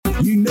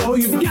You know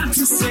you've got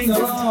to sing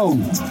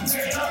along.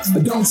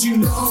 Don't you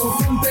know?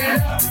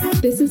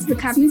 This is the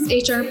Cavness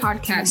HR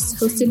podcast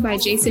hosted by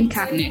Jason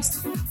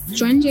Cavness.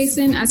 Join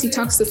Jason as he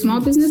talks to small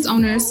business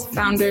owners,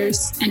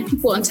 founders, and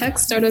people in tech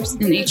startups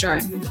and HR.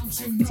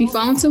 If you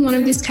fall into one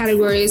of these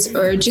categories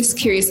or are just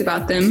curious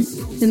about them,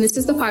 then this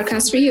is the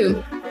podcast for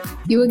you.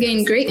 You will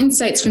gain great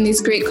insights from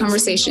these great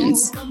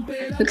conversations.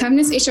 The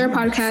Cavness HR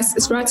podcast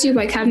is brought to you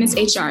by Cavness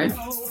HR.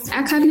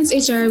 At Cavness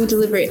HR, we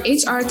deliver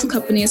HR to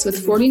companies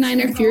with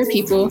 49 or fewer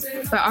people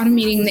by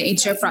automating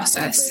the HR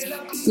process.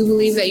 We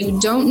believe that you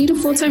don't need a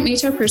full-time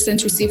HR person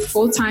to receive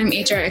full-time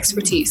HR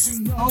expertise.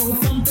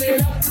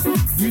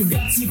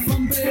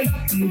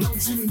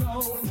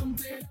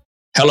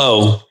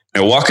 Hello,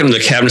 and welcome to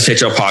the Cavness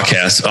HR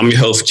podcast. I'm your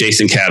host,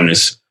 Jason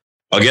Cavness.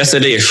 Our guest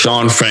today is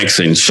Shaun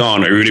Frankson.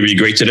 Shaun, are you ready to be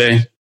great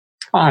today?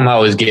 I'm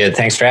always good.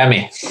 Thanks for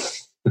having me.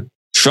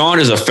 Shaun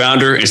is a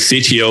founder and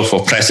CTO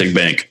for Plastic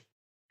Bank,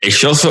 a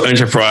social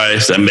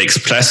enterprise that makes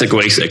plastic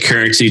waste a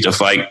currency to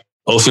fight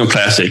ocean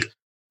plastic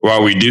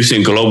while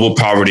reducing global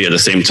poverty at the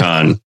same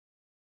time.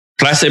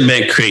 Plastic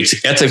Bank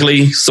creates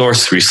ethically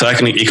sourced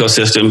recycling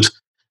ecosystems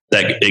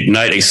that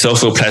ignite a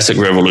social plastic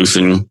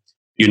revolution,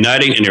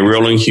 uniting and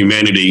enrolling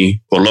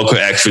humanity for local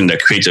action that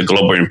creates a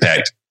global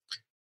impact.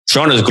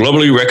 Shaun is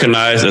globally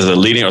recognized as a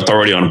leading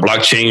authority on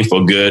blockchain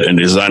for good and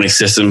designing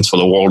systems for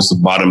the world's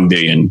bottom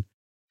billion.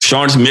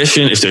 Shaun's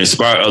mission is to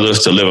inspire others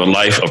to live a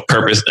life of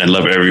purpose and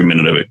love every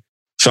minute of it.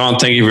 Shaun,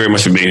 thank you very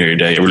much for being here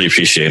today. I really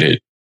appreciate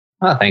it.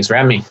 Oh, thanks for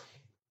having me.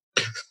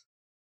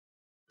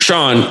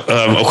 Shaun,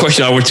 a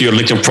question. I went to your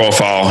LinkedIn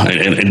profile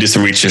and did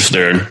some research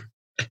there.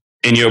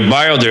 In your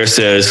bio there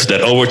says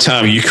that over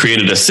time you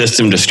created a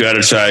system to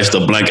strategize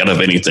the blank out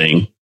of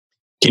anything.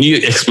 Can you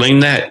explain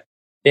that?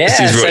 Yeah.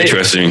 This is really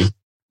interesting.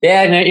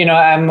 Yeah,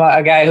 I'm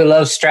a guy who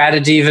loves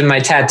strategy. Even my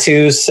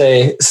tattoos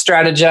say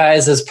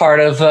strategize as part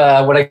of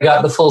what I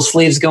got the full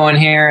sleeves going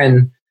here.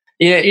 And,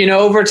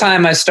 over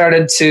time, I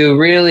started to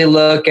really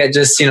look at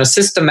just,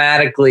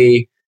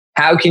 systematically,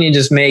 how can you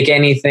just make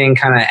anything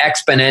kind of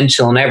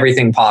exponential and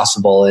everything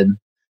possible? And,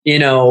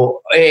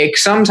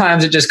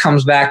 sometimes it just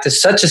comes back to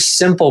such a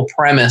simple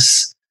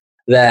premise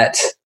that,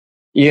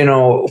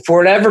 for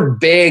whatever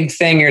big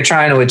thing you're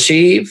trying to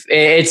achieve,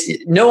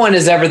 no one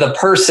is ever the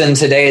person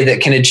today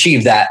that can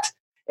achieve that.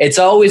 It's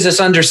always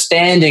this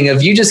understanding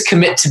of you just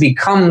commit to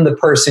become the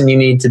person you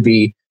need to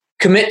be,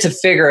 commit to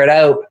figure it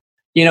out.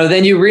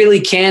 Then you really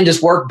can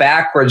just work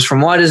backwards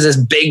from what is this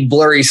big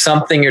blurry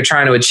something you're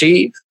trying to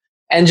achieve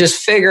and just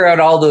figure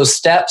out all those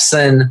steps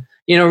and,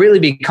 really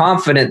be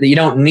confident that you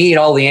don't need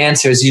all the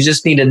answers. You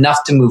just need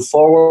enough to move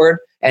forward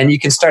and you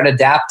can start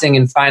adapting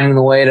and finding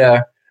the way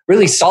to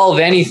really solve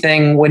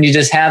anything when you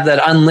just have that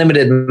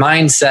unlimited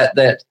mindset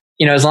that,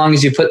 as long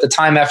as you put the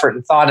time, effort,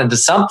 and thought into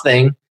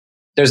something,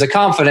 there's a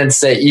confidence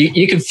that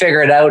you can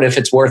figure it out if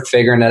it's worth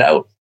figuring it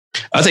out.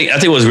 I think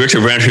it was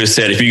Richard Branson who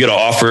said, if you get an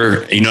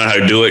offer, you know how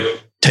to do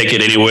it, take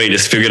it anyway,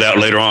 just figure it out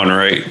later on,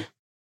 right?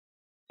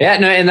 Yeah,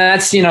 no, and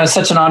that's,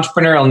 such an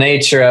entrepreneurial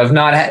nature of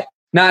not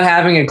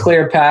having a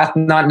clear path,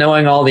 not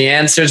knowing all the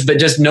answers, but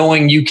just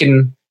knowing you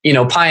can,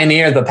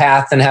 pioneer the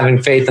path and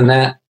having faith in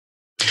that.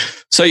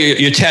 So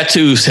your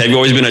tattoos, have you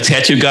always been a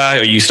tattoo guy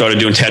or you started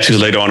doing tattoos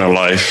later on in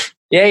life?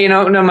 Yeah,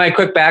 my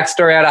quick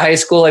backstory out of high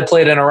school, I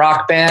played in a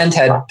rock band,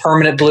 had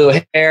permanent blue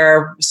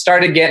hair,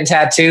 started getting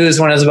tattoos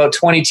when I was about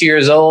 22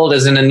 years old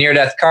as in a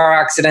near-death car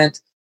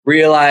accident,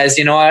 realized,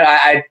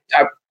 I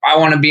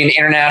want to be an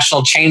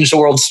international change the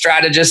world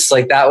strategist.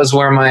 Like that was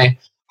where my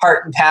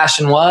heart and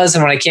passion was.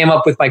 And when I came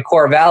up with my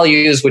core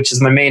values, which is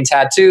my main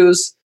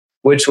tattoos,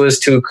 which was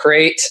to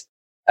create,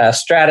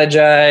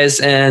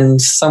 strategize,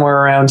 and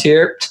somewhere around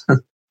here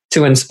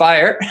to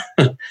inspire.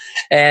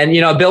 And,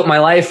 I built my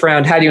life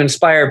around how do you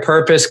inspire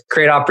purpose,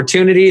 create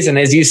opportunities. And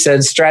as you said,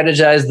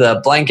 strategize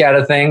the blank out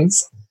of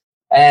things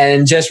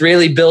and just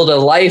really build a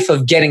life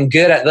of getting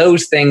good at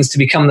those things to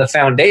become the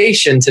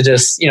foundation to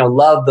just,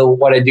 love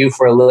what I do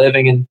for a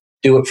living and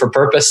do it for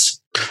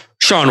purpose.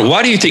 Shaun,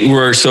 why do you think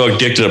we're so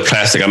addicted to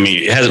plastic? I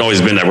mean, it hasn't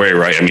always been that way,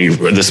 right? I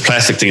mean, this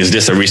plastic thing is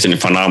just a recent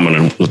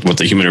phenomenon with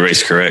the human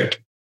race,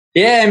 correct?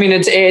 Yeah, I mean,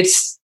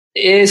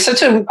 it's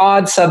such an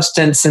odd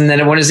substance. And then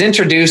when it was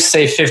introduced,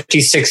 say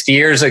 50, 60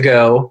 years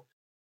ago,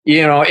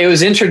 it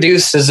was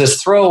introduced as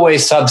this throwaway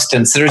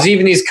substance. There's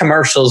even these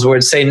commercials where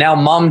it'd say, now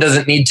mom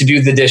doesn't need to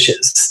do the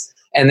dishes.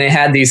 And they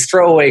had these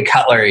throwaway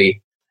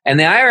cutlery. And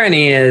the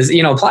irony is,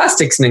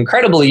 plastic's an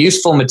incredibly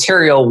useful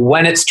material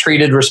when it's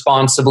treated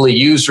responsibly,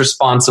 used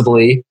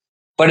responsibly,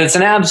 but it's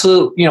an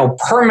absolute,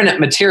 permanent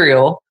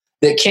material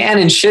that can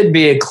and should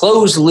be a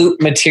closed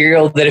loop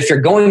material that if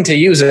you're going to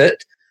use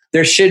it,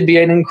 there should be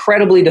an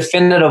incredibly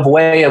definitive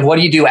way of what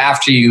do you do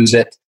after you use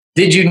it?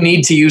 Did you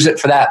need to use it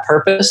for that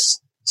purpose?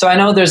 So I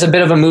know there's a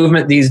bit of a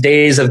movement these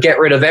days of get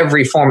rid of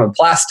every form of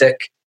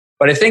plastic,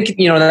 but I think,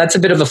 that's a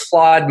bit of a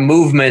flawed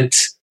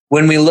movement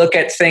when we look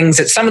at things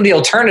that some of the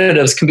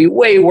alternatives can be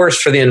way worse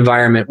for the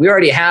environment. We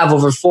already have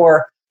over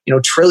 4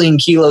 trillion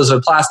kilos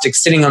of plastic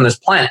sitting on this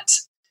planet.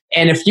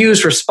 And if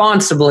used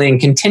responsibly and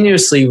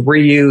continuously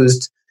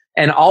reused,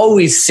 and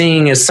always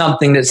seeing as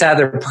something that's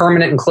either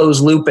permanent and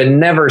closed loop and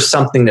never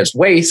something that's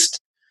waste.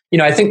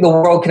 I think the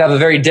world could have a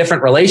very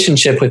different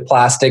relationship with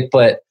plastic,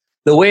 but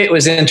the way it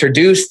was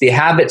introduced, the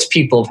habits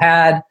people have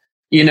had,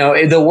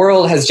 the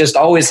world has just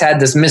always had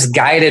this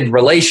misguided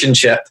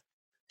relationship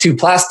to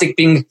plastic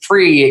being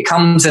free. It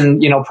comes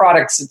in,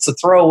 products, it's a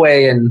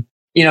throwaway. And,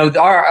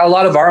 a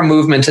lot of our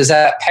movement is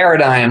that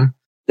paradigm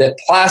that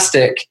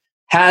plastic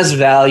has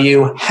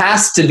value,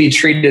 has to be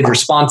treated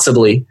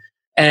responsibly.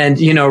 And,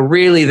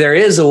 really there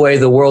is a way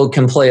the world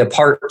can play a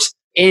part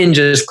in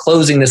just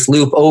closing this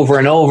loop over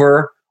and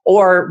over,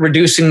 or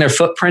reducing their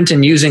footprint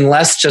and using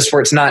less just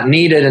where it's not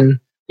needed. And,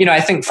 I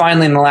think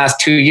finally in the last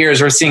 2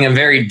 years, we're seeing a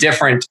very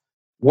different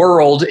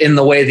world in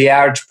the way the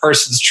average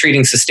person's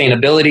treating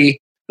sustainability,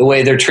 the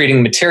way they're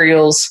treating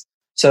materials.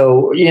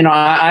 So,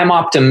 I'm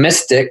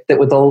optimistic that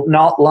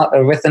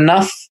with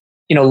enough,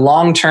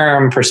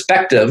 long-term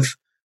perspective,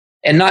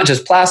 and not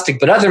just plastic,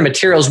 but other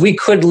materials, we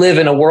could live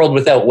in a world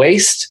without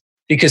waste,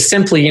 because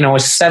simply,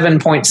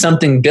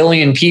 7-point-something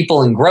billion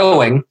people and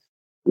growing,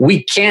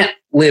 we can't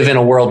live in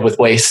a world with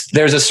waste.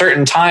 There's a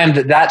certain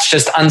time that's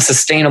just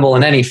unsustainable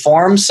in any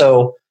form.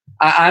 So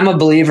I'm a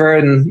believer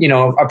in,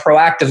 a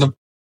proactive,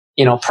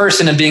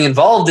 person and being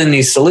involved in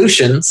these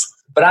solutions.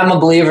 But I'm a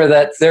believer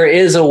that there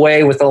is a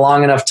way with a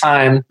long enough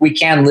time, we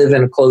can live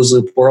in a closed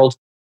loop world.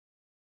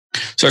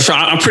 So Shaun,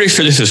 I'm pretty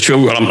sure this is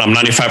true. I'm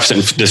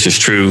 95% this is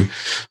true.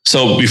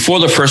 So before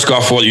the first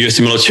Gulf War, the U.S.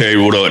 military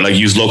would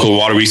use local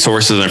water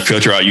resources and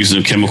filter out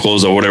using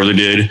chemicals or whatever they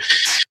did.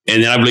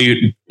 And then I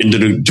believe in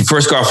the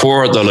first Gulf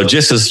War,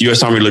 the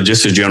U.S. Army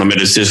Logistics General made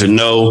a decision: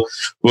 no,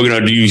 we're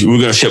going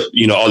to ship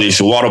all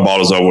these water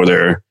bottles over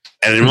there.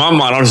 And in my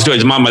mind,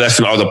 that's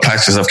when all the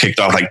plastics have kicked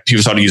off. Like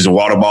people started using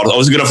water bottles. Oh,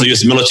 it's good enough for the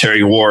U.S.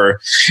 military. War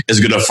is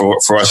good enough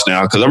for us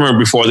now. Because I remember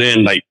before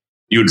then,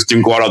 you would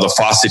drink water out of the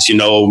faucets,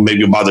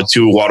 maybe about the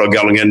 2 water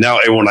gallon. And now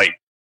everyone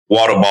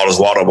water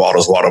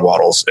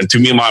bottles. And to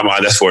me, in my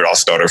mind, that's where it all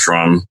started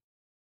from.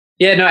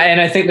 Yeah, no,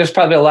 and I think there's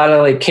probably a lot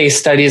of case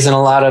studies in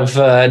a lot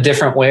of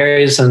different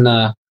ways. And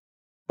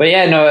but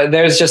yeah, no,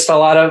 there's just a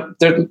lot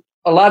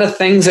of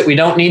things that we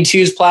don't need to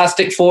use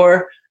plastic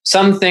for.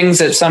 Some things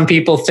that some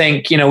people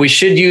think, we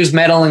should use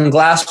metal and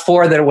glass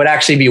for, that it would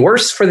actually be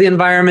worse for the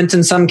environment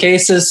in some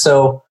cases.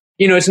 So,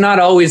 it's not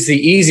always the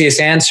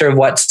easiest answer of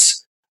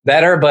what's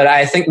better, but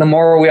I think the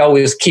more we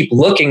always keep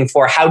looking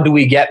for how do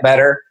we get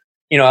better,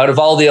 out of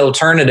all the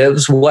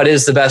alternatives, what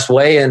is the best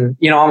way? And,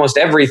 almost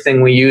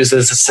everything we use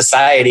as a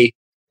society,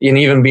 and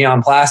even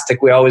beyond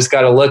plastic, we always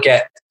got to look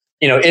at,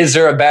 is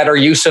there a better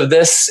use of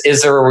this?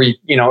 Is there a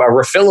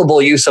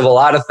refillable use of a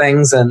lot of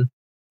things? And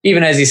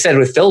even as you said,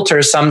 with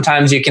filters,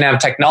 sometimes you can have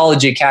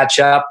technology catch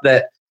up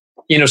that,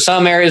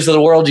 some areas of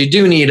the world, you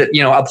do need,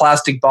 a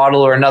plastic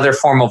bottle or another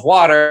form of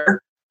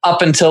water,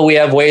 up until we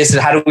have ways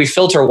that how do we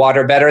filter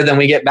water better, then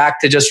we get back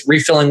to just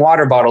refilling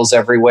water bottles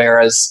everywhere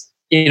as,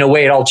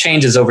 way it all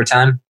changes over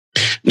time.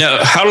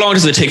 Now, how long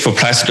does it take for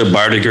plastic to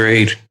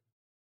biodegrade?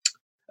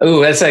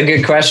 Oh, that's a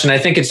good question. I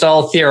think it's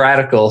all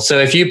theoretical. So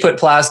if you put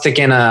plastic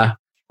in a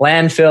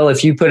landfill,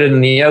 if you put it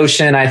in the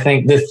ocean, I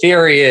think the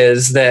theory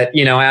is that,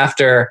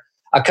 after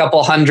a couple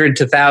 100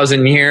 to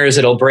 1,000 years,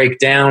 it'll break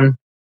down.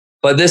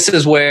 But this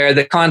is where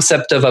the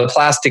concept of a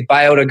plastic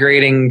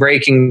biodegrading,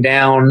 breaking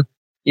down,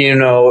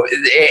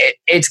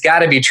 it's got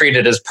to be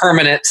treated as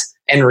permanent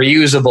and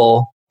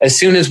reusable. As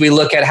soon as we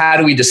look at how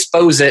do we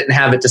dispose it and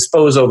have it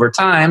dispose over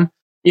time,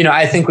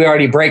 I think we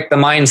already break the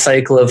mind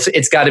cycle of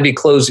it's got to be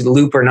closed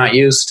loop or not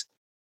used.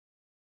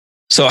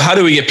 So how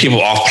do we get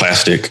people off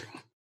plastic?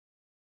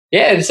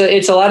 Yeah,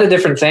 it's a lot of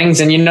different things.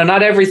 And,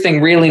 not everything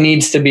really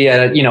needs to be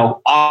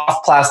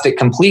off plastic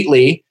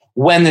completely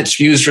when it's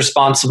used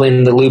responsibly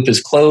and the loop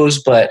is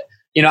closed. But,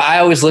 I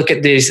always look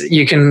at these,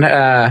 you can,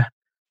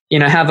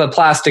 have a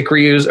plastic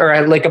reuse or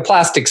a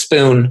plastic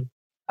spoon,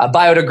 a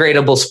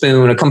biodegradable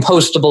spoon, a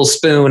compostable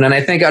spoon. And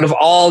I think out of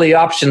all the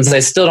options, I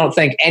still don't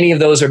think any of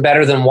those are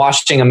better than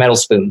washing a metal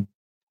spoon.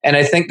 And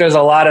I think there's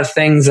a lot of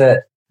things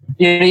that,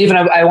 even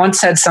I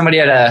once had somebody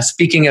at a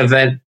speaking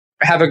event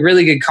have a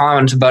really good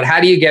comment about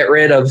how do you get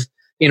rid of,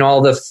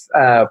 all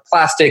the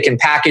plastic and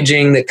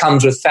packaging that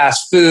comes with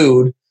fast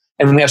food.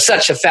 And we have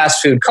such a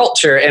fast food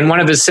culture. And one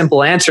of his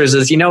simple answers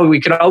is, we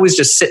could always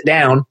just sit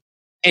down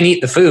and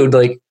eat the food.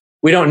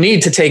 We don't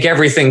need to take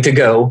everything to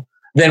go.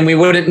 Then we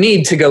wouldn't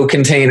need to go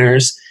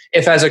containers.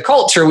 If as a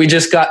culture, we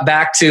just got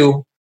back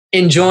to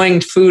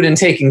enjoying food and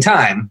taking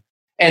time.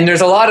 And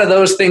there's a lot of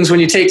those things when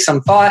you take some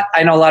thought.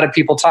 I know a lot of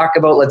people talk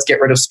about let's get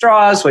rid of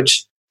straws,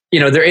 which,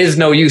 there is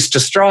no use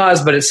to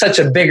straws, but it's such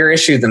a bigger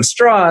issue than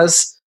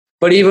straws.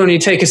 But even when you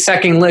take a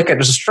second look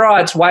at a straw,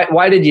 it's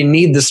why did you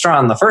need the straw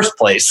in the first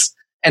place?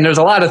 And there's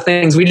a lot of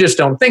things we just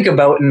don't think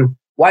about. And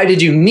why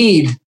did you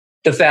need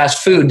the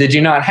fast food? Did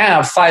you not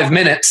have 5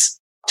 minutes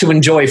to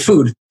enjoy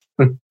food?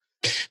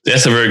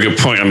 That's a very good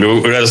point. I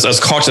mean, as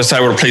culture, that's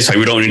how we're a place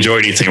we don't enjoy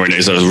anything right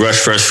now. So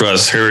it's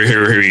rush,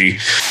 hurry,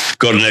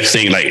 go to the next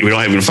thing. We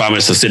don't have even 5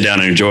 minutes to sit down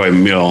and enjoy a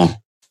meal.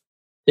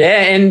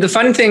 Yeah, and the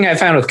fun thing I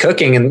found with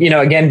cooking, and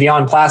again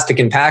beyond plastic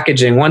and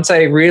packaging, once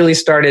I really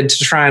started to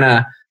try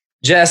to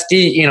just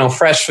eat,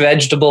 fresh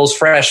vegetables,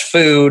 fresh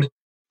food.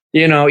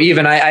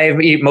 Even I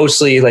eat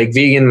mostly like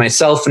vegan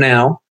myself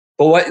now.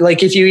 But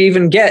if you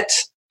even get,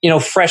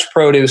 fresh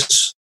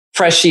produce,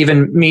 fresh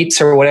even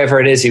meats or whatever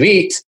it is you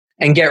eat,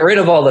 and get rid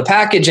of all the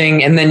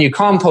packaging, and then you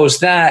compost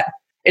that,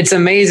 it's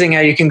amazing how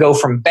you can go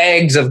from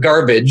bags of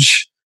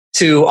garbage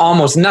to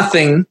almost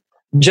nothing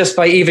just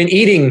by even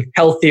eating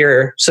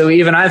healthier. So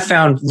even I've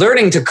found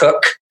learning to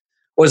cook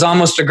was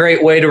almost a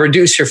great way to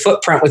reduce your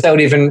footprint without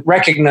even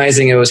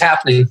recognizing it was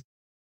happening.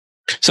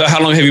 So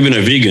how long have you been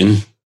a vegan?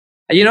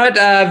 You know what?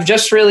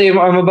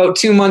 I'm about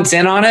 2 months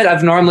in on it.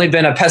 I've normally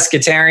been a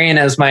pescatarian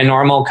as my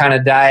normal kind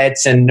of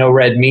diets and no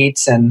red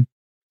meats. And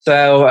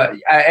so,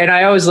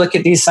 I always look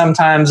at these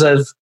sometimes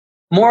as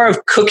more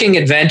of cooking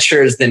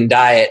adventures than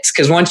diets.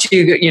 Because once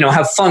you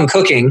have fun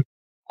cooking,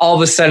 all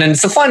of a sudden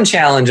it's a fun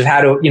challenge of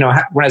how to, when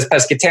I was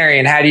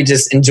pescatarian, how do you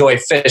just enjoy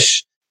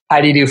fish?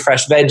 How do you do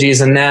fresh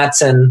veggies and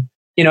that? And,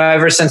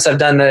 ever since I've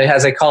done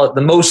as I call it,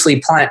 the mostly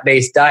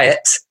plant-based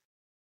diet,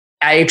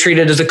 I treat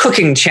it as a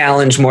cooking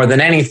challenge more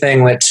than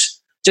anything, which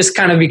just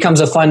kind of becomes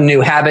a fun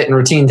new habit and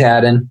routine to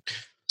add in.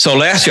 So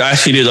last year, I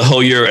actually did a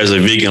whole year as a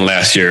vegan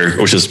last year,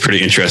 which was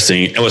pretty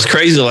interesting. It was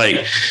crazy.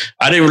 Like,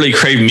 I didn't really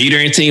crave meat or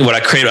anything, but I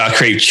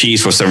craved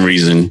cheese for some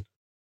reason.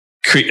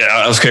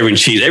 I was craving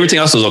cheese. Everything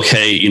else was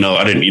okay.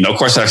 I didn't, of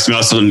course I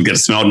smelled something that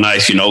smelled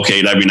nice,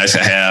 okay, that'd be nice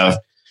to have.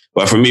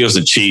 But for me, it was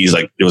the cheese.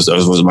 Like, it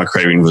was my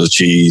craving was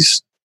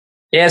cheese.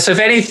 Yeah. So if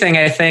anything,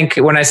 I think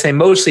when I say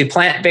mostly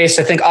plant-based,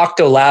 I think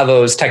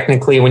octolavo is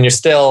technically when you're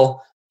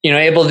still,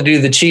 able to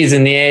do the cheese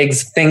and the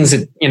eggs, things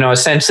that,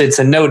 essentially it's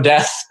a no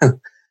death,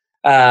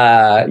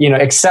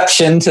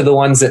 exception to the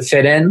ones that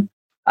fit in.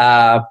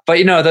 But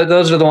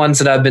those are the ones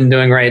that I've been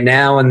doing right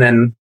now. And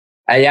then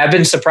I've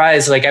been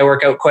surprised. Like, I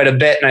work out quite a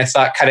bit, and I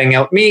thought cutting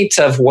out meat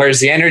of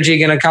where's the energy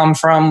going to come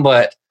from?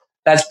 But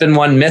that's been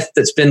one myth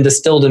that's been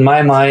distilled in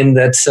my mind.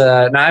 That's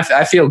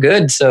I feel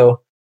good.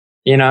 So,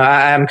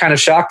 I'm kind of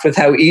shocked with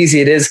how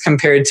easy it is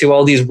compared to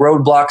all these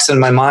roadblocks in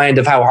my mind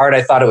of how hard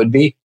I thought it would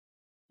be.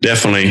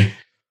 Definitely.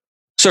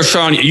 So,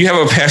 Shaun, you have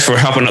a passion for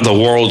helping the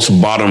world's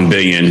bottom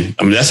billion.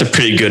 I mean, that's a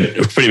pretty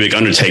big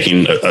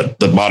undertaking,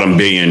 the bottom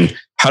billion.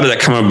 How did that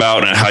come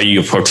about, and how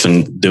you approach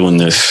doing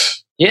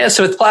this? Yeah,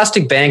 so with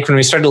Plastic Bank, when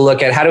we started to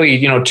look at how do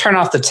we, turn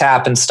off the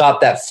tap and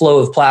stop that flow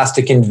of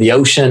plastic into the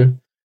ocean,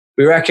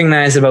 we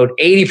recognize about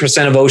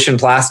 80% of ocean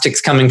plastics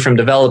coming from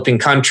developing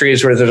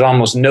countries where there's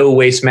almost no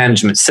waste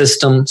management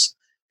systems.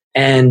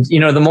 And,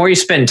 the more you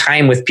spend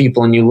time with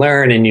people and you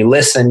learn and you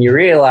listen, you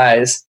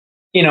realize,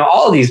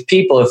 all of these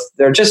people, if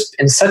they're just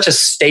in such a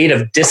state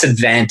of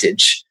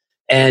disadvantage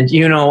and,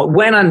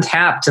 when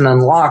untapped and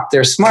unlocked,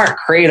 they're smart,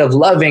 creative,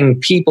 loving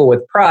people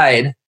with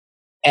pride.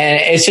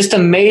 And it's just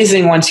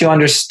amazing once you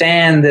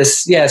understand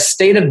this,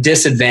 state of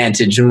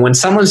disadvantage. And when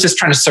someone's just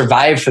trying to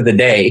survive for the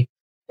day,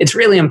 it's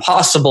really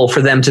impossible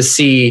for them to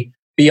see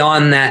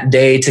beyond that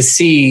day, to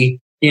see,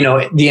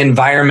 the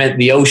environment,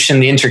 the ocean,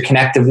 the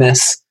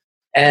interconnectedness.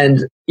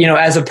 And,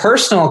 as a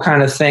personal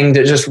kind of thing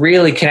that just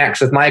really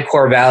connects with my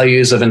core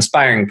values of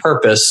inspiring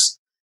purpose,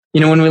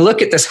 when we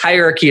look at this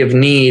hierarchy of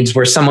needs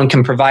where someone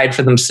can provide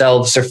for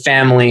themselves, their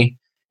family,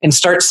 and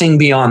start seeing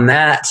beyond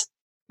that,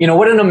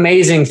 what an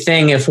amazing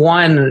thing if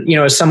one,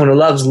 is someone who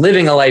loves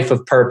living a life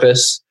of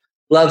purpose,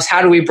 loves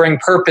how do we bring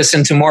purpose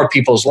into more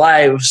people's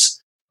lives.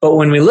 But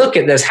when we look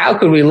at this, how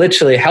could we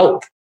literally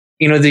help,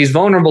 these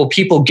vulnerable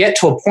people get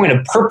to a point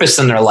of purpose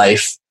in their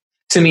life?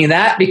 To me,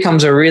 that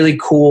becomes a really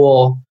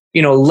cool,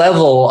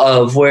 level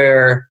of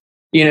where,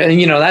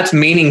 that's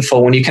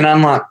meaningful when you can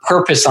unlock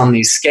purpose on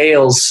these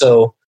scales.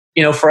 So,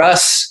 for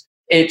us,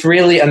 it's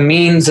really a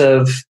means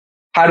of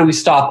how do we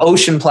stop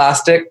ocean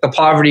plastic? The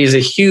poverty is a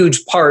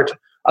huge part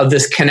of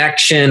this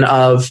connection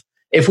of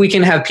if we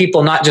can have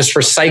people not just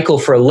recycle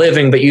for a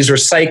living, but use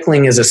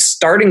recycling as a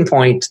starting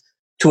point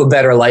to a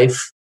better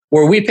life,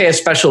 where we pay a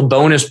special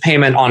bonus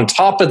payment on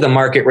top of the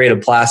market rate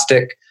of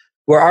plastic,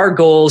 where our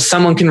goal is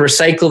someone can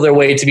recycle their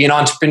way to be an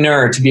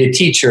entrepreneur, to be a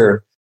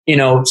teacher,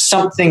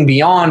 something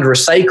beyond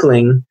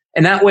recycling.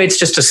 And that way it's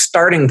just a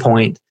starting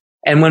point.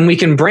 And when we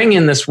can bring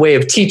in this way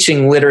of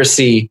teaching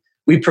literacy,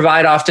 we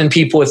provide often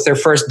people with their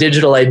first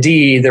digital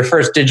ID, their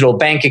first digital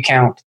bank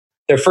account,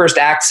 their first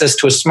access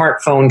to a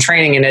smartphone,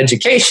 training and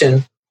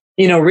education.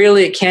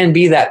 Really it can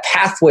be that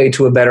pathway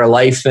to a better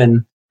life.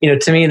 And,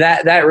 to me,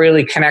 that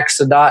really connects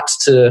the dots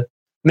to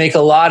make a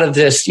lot of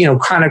this,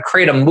 kind of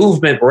create a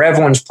movement where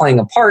everyone's playing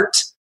a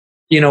part,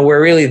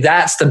 where really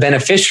that's the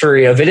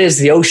beneficiary of it is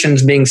the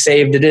oceans being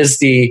saved. It is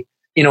the,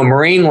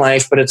 marine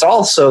life, but it's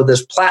also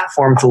this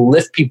platform to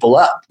lift people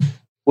up,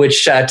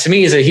 which to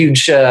me is a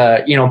huge,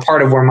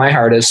 part of where my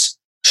heart is.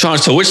 Shaun,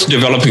 so which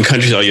developing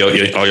countries are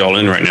y'all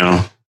in right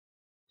now?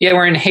 Yeah,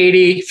 we're in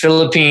Haiti,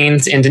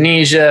 Philippines,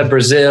 Indonesia,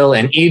 Brazil,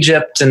 and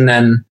Egypt. And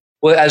then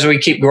as we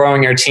keep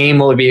growing our team,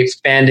 we'll be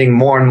expanding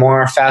more and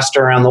more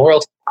faster around the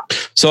world.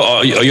 So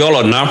are y'all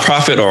a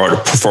nonprofit or a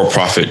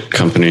for-profit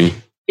company?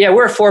 Yeah,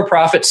 we're a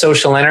for-profit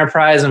social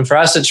enterprise. And for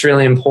us, it's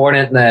really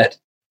important that,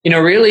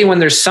 really when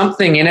there's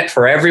something in it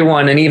for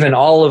everyone and even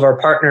all of our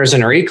partners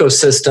in our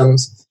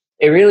ecosystems,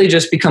 it really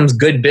just becomes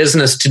good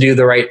business to do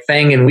the right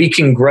thing. And we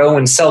can grow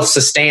and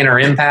self-sustain our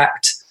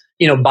impact,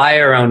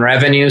 by our own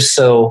revenue.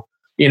 So,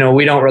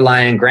 we don't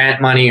rely on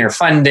grant money or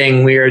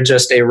funding. We are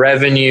just a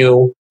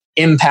revenue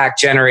impact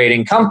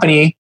generating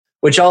company,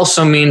 which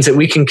also means that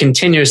we can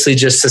continuously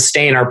just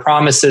sustain our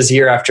promises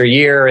year after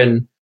year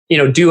and,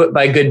 do it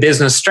by good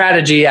business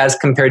strategy as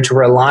compared to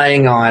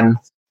relying on,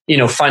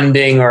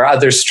 funding or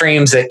other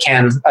streams that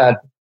can,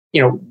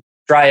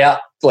 dry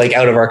up like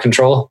out of our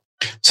control.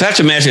 So I have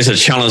to imagine it's a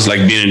challenge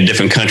like being in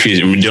different countries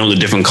and dealing with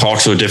different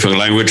cultures, different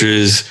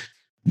languages,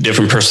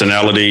 different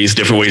personalities,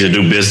 different ways to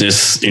do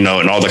business, and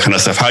all that kind of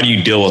stuff. How do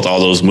you deal with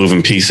all those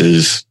moving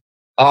pieces?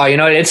 Oh,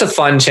 it's a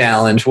fun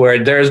challenge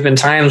where there's been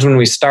times when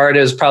we started,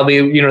 it was probably,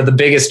 the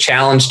biggest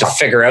challenge to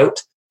figure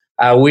out.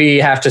 We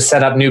have to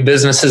set up new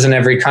businesses in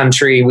every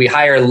country. We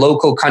hire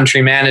local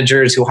country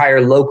managers who hire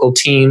local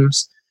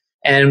teams.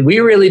 And we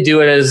really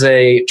do it as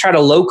try to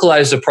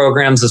localize the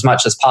programs as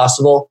much as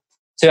possible.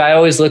 So I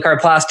always look our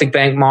plastic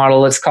bank model,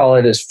 let's call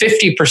it as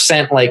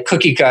 50% like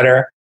cookie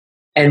cutter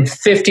and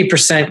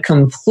 50%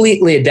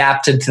 completely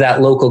adapted to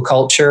that local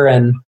culture.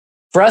 And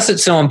for us,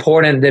 it's so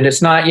important that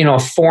it's not, a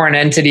foreign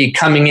entity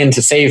coming in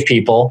to save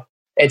people.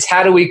 It's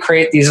how do we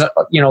create these,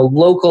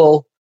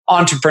 local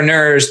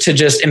entrepreneurs to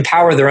just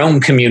empower their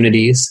own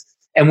communities.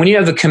 And when you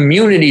have a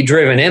community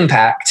driven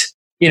impact,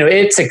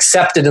 it's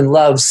accepted and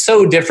loved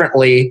so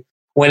differently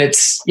when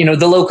it's,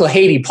 the local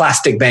Haiti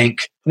plastic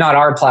bank, not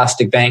our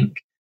plastic bank.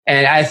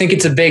 And I think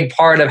it's a big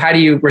part of how do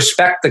you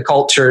respect the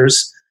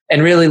cultures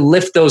and really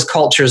lift those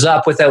cultures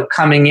up without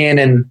coming in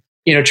and,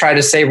 try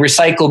to say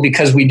recycle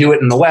because we do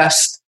it in the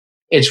West.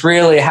 It's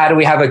really how do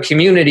we have a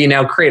community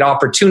now create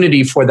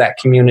opportunity for that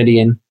community.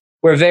 And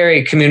we're a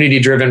very community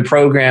driven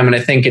program. And I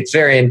think it's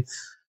very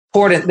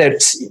important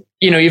that,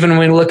 even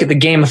when we look at the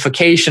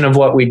gamification of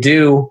what we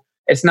do,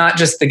 it's not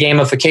just the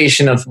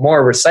gamification of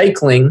more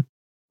recycling.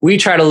 We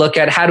try to look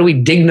at how do we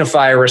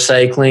dignify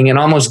recycling and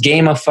almost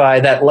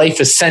gamify that life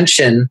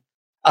ascension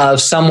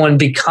of someone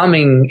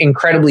becoming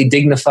incredibly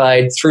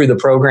dignified through the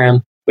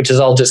program, which is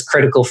all just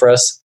critical for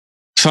us.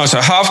 So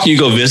how often you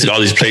go visit all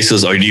these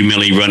places, or do you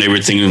mainly run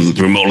everything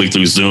remotely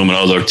through Zoom and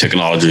other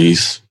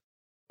technologies?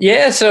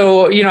 Yeah,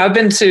 so, I've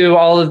been to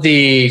all of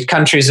the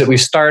countries that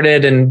we've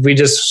started, and we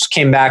just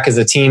came back as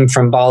a team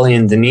from Bali,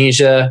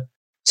 Indonesia.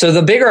 So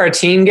the bigger our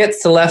team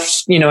gets, the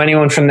less,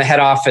 anyone from the head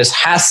office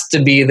has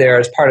to be there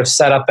as part of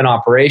setup and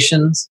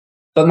operations.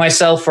 But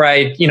myself, where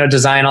I,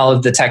 design all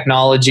of the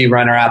technology,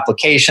 run our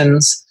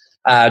applications,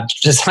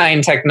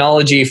 design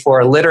technology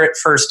for illiterate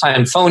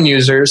first-time phone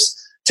users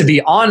to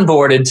be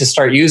onboarded to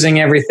start using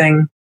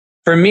everything.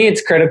 For me,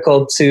 it's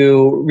critical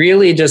to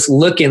really just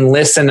look and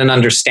listen and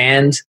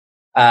understand.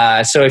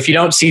 So if you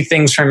don't see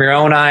things from your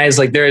own eyes,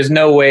 like there is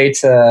no way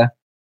to,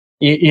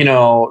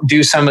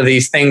 do some of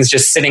these things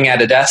just sitting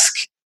at a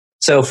desk.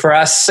 So for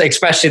us,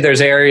 especially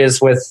there's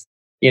areas with,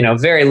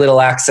 very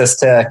little access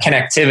to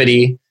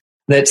connectivity,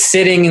 that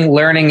sitting and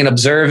learning and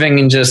observing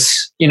and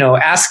just,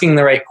 asking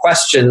the right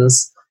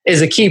questions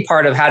is a key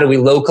part of how do we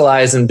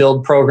localize and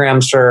build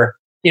programs for,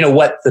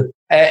 what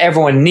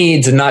everyone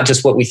needs and not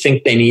just what we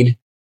think they need.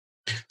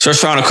 So I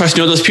found a question.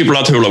 Those people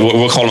out there who are like,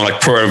 we're calling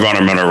like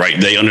pro-environmental, right?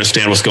 They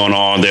understand what's going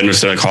on. They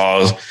understand the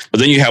cause. But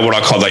then you have what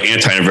I call like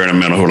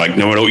anti-environmental, who are like,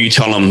 no matter what you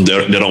tell them,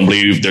 they don't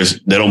believe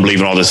they don't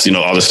believe in all this,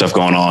 all this stuff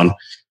going on.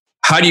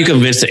 How do you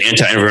convince the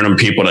anti-environmental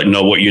people that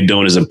know what you're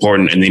doing is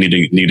important and they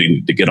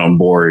need to get on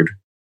board?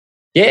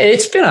 Yeah,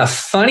 it's been a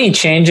funny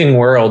changing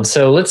world.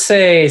 So let's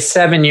say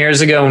 7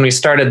 years ago when we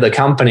started the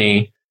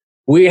company,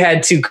 we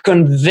had to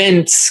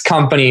convince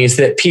companies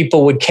that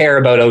people would care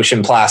about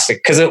ocean plastic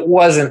because it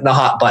wasn't the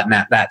hot button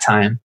at that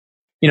time.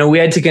 We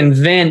had to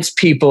convince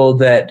people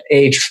that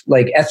a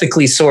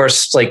ethically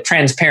sourced,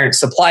 transparent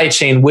supply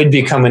chain would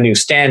become a new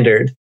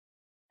standard.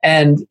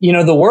 And,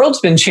 the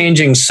world's been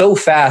changing so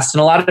fast.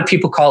 And a lot of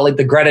people call it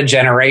the Greta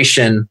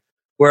generation,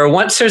 where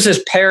once there's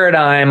this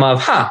paradigm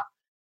of,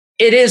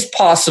 it is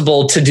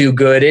possible to do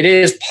good. It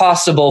is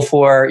possible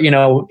for,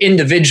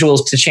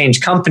 individuals to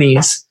change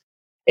companies.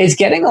 It's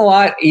getting a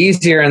lot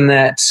easier in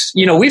that,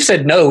 we've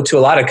said no to a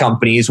lot of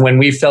companies when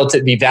we felt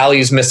it be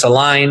values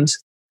misaligned,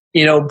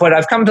 but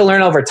I've come to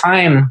learn over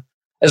time,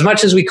 as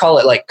much as we call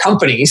it like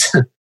companies,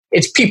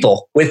 it's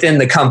people within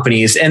the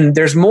companies. And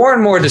there's more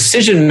and more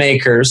decision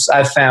makers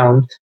I've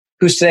found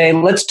who say,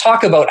 let's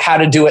talk about how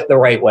to do it the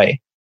right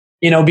way,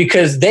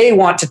 because they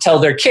want to tell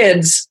their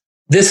kids,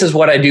 this is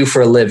what I do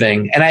for a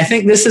living. And I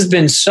think this has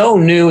been so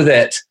new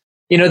that,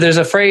 there's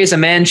a phrase, a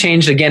man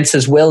changed against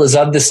his will is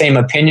of the same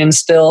opinion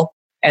still.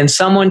 And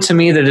someone to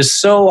me that is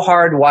so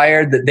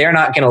hardwired that they're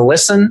not going to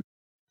listen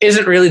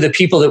isn't really the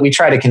people that we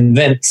try to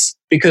convince,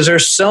 because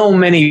there's so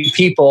many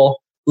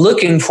people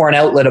looking for an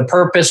outlet of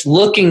purpose,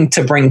 looking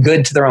to bring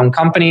good to their own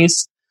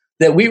companies,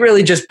 that we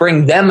really just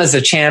bring them as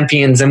the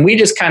champions. And we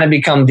just kind of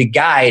become the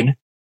guide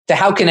to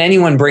how can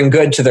anyone bring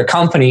good to their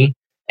company.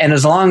 And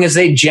as long as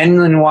they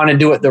genuinely want to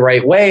do it the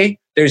right way,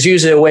 there's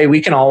usually a way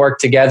we can all work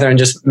together and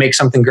just make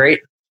something great.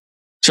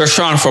 So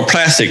Shaun, for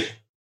plastic,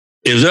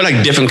 is there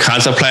like different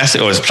kinds of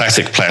plastic, or is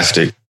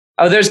plastic?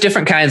 Oh, there's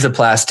different kinds of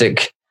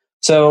plastic.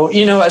 So,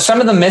 some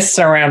of the myths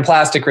around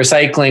plastic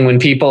recycling, when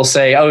people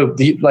say, oh,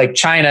 like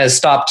China has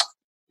stopped,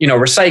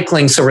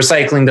 recycling, so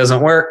recycling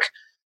doesn't work.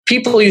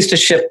 People used to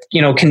ship,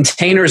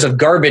 containers of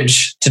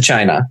garbage to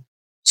China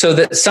so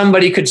that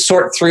somebody could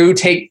sort through,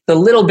 take the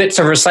little bits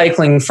of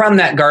recycling from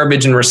that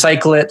garbage and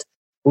recycle it,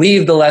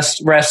 leave the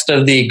rest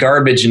of the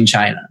garbage in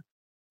China.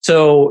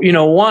 So,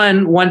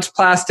 once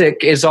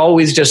plastic is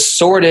always just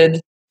sorted,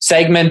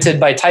 segmented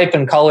by type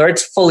and color,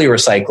 it's fully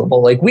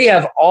recyclable. Like, we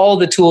have all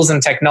the tools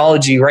and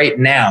technology right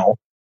now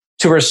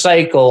to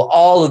recycle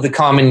all of the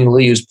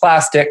commonly used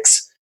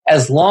plastics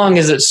as long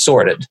as it's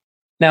sorted.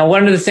 Now,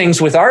 one of the things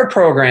with our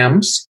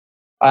programs,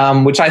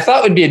 which I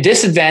thought would be a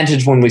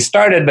disadvantage when we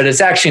started, but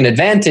it's actually an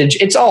advantage,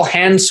 it's all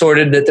hand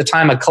sorted at the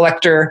time a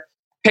collector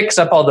picks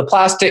up all the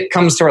plastic,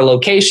 comes to a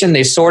location,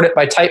 they sort it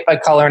by type, by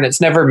color, and it's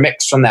never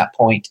mixed from that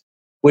point,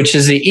 which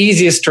is the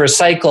easiest to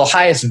recycle,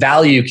 highest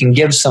value you can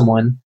give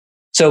someone.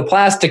 So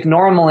plastic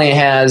normally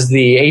has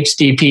the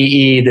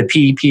HDPE, the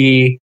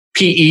PP,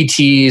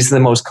 PETs, the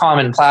most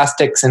common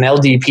plastics, and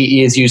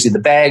LDPE is usually the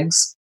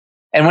bags.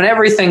 And when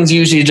everything's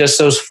usually just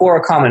those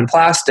 4 common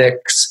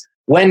plastics,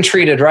 when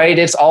treated right,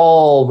 it's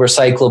all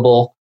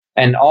recyclable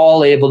and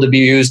all able to be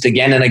used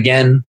again and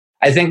again.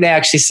 I think they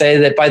actually say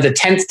that by the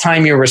 10th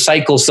time you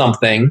recycle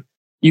something,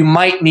 you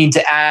might need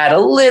to add a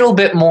little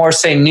bit more,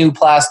 say, new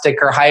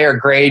plastic or higher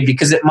grade,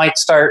 because it might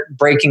start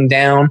breaking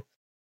down.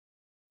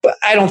 But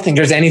I don't think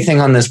there's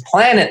anything on this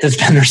planet that's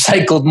been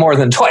recycled more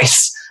than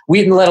twice,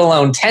 let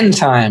alone 10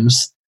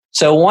 times.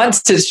 So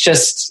once it's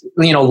just,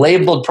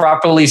 labeled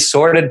properly,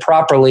 sorted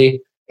properly,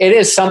 it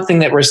is something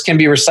that can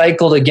be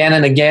recycled again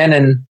and again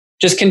and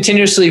just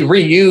continuously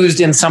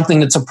reused in something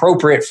that's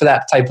appropriate for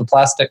that type of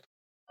plastic.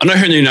 I know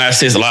here in the United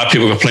States, a lot of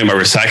people complain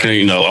about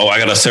recycling. I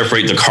got to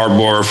separate the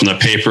cardboard from the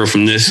paper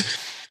from this.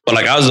 But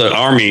I was in the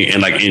Army,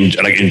 and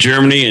in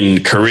Germany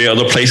and Korea,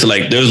 other places,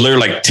 there's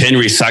literally 10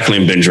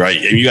 recycling bins, right?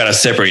 And you got to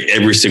separate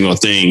every single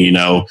thing,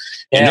 Yeah.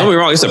 And don't be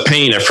wrong, it's a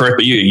pain at first,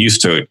 but you get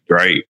used to it,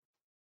 right?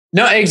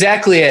 No,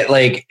 exactly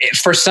it.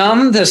 For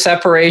some, the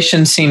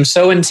separation seems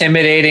so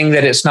intimidating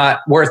that it's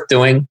not worth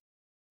doing.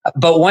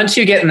 But once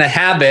you get in the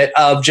habit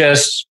of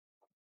just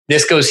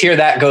this goes here,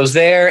 that goes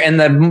there, and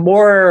the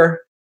more,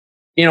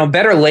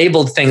 better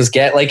labeled things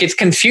get, it's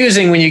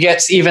confusing when you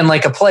get even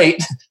a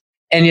plate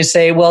and you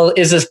say, well,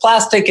 is this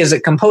plastic? Is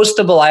it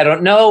compostable? I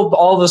don't know.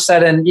 All of a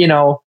sudden,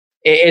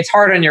 it's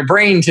hard on your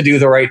brain to do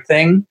the right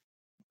thing.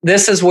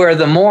 This is where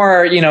the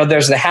more,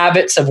 there's the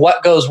habits of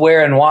what goes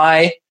where and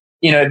why,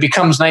 it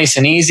becomes nice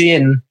and easy.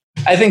 And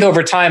I think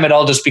over time, it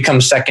all just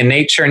becomes second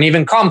nature. And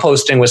even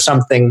composting was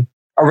something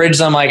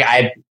originally,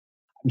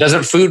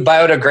 doesn't food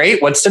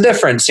biodegrade? What's the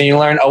difference? And you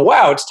learn, oh,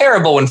 wow, it's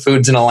terrible when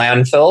food's in a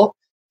landfill.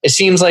 It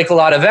seems like a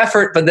lot of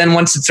effort, but then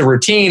once it's a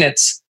routine,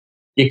 it's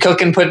you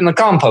cook and put in the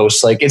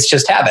compost. It's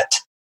just habit.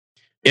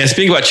 Yeah,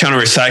 speaking about China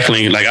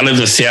recycling, I live in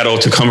the Seattle,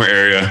 Tacoma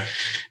area,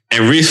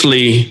 and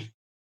recently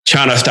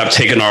China stopped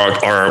taking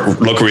our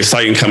local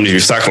recycling company's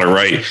recycler,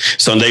 right?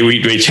 So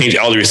they changed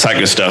all the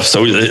recycling stuff.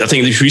 So I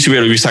think we used to be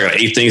able to recycle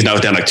 8 things, now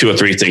it's down 2 or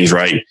 3 things,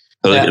 right?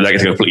 So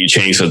it's completely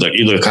changed. So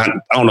either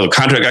the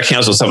contract got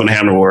canceled, something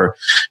happened, or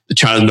the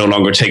China's no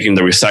longer taking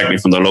the recycling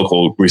from the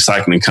local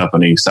recycling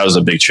company. So that was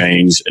a big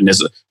change, and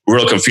it's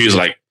real confused.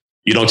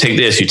 You don't take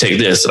this, you take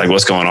this.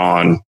 What's going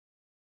on?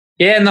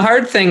 Yeah, and the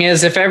hard thing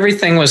is if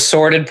everything was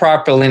sorted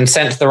properly and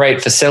sent to the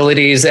right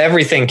facilities,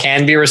 everything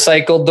can be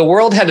recycled. The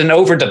world had an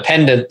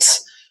overdependence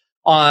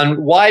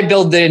on why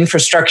build the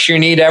infrastructure you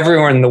need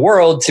everywhere in the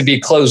world to be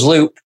closed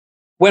loop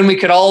when we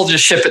could all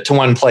just ship it to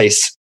one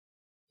place.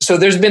 So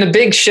there's been a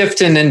big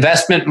shift in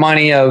investment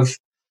money of,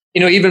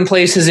 even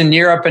places in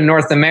Europe and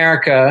North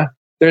America.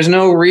 There's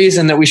no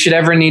reason that we should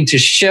ever need to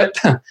ship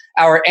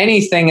our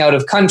anything out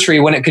of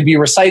country when it could be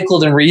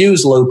recycled and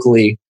reused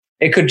locally.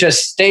 It could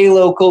just stay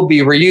local, be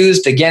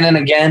reused again and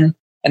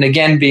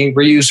again, being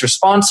reused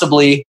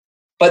responsibly.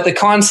 But the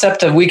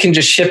concept of we can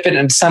just ship it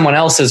in someone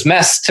else's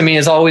mess, to me,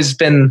 has always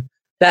been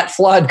that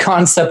flawed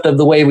concept of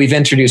the way we've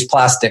introduced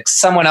plastics.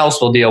 Someone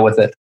else will deal with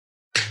it.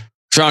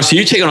 Shaun, so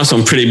you're taking on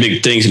some pretty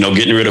big things,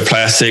 getting rid of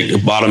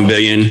plastic, bottom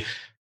billion.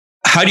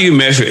 How do you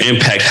measure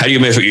impact? How do you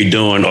measure what you're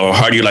doing? Or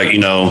how do you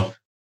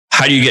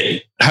how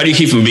do you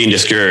keep from being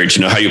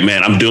discouraged?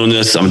 I'm doing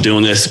this.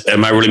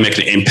 Am I really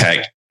making an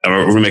impact? Am I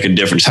really making a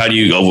difference? How do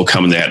you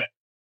overcome that?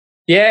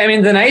 Yeah,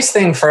 the nice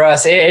thing for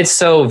us, it's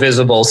so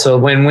visible. So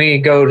when we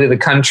go to the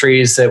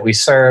countries that we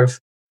serve,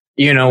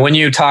 when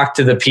you talk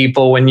to the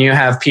people, when you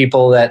have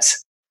people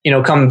that's,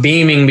 come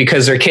beaming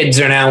because their kids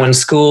are now in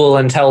school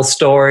and tell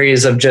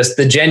stories of just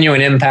the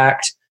genuine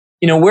impact,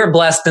 we're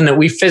blessed in that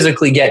we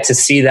physically get to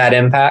see that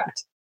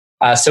impact.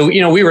 So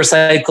we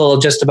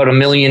recycle just about 1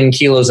 million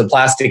kilos of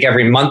plastic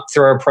every month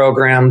through our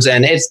programs,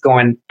 and it's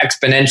going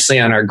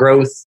exponentially on our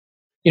growth.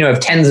 Have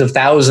tens of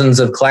thousands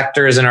of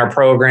collectors in our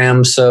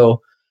program.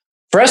 So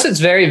for us, it's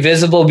very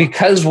visible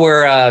because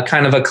we're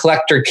kind of a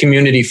collector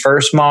community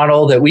first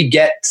model that we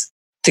get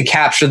to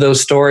capture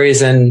those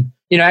stories and,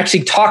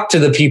 actually talk to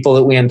the people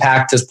that we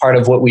impact as part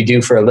of what we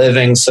do for a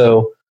living.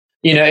 So,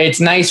 it's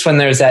nice when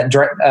there's that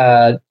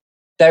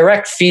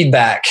direct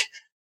feedback.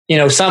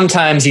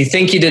 Sometimes you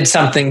think you did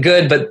something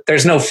good, but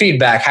there's no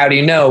feedback. How do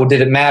you know?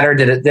 Did it matter?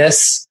 Did it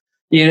this?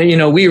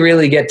 We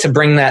really get to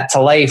bring that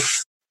to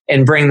life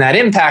and bring that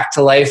impact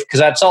to life, because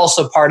that's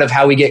also part of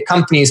how we get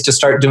companies to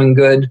start doing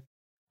good.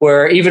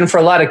 Where even for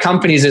a lot of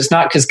companies, it's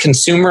not because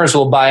consumers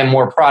will buy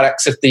more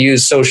products if they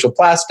use social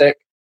plastic.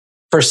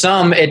 For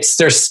some, it's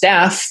their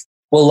staff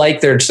will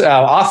like their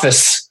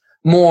office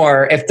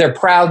more if they're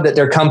proud that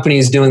their company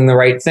is doing the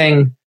right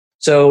thing.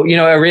 So,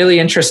 a really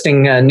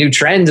interesting new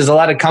trend is a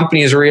lot of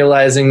companies are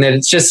realizing that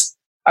it's just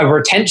a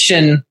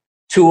retention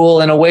tool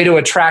and a way to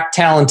attract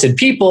talented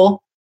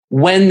people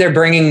when they're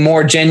bringing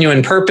more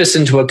genuine purpose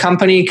into a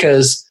company.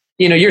 Because,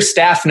 your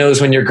staff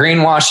knows when you're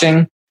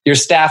greenwashing, your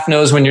staff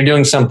knows when you're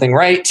doing something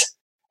right,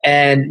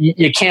 and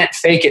you can't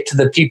fake it to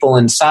the people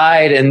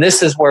inside. And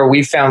this is where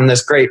we found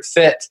this great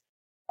fit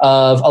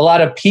of a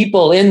lot of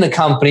people in the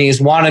companies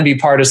want to be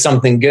part of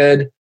something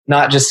good,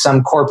 not just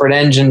some corporate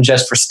engine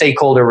just for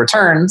stakeholder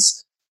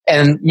returns.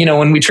 And,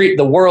 when we treat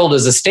the world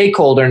as a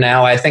stakeholder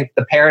now, I think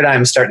the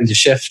paradigm is starting to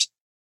shift.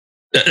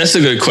 That's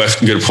a good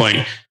question. Good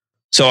point.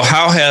 So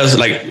how has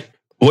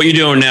what you're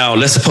doing now,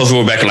 let's suppose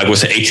we're back in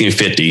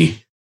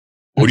 1850.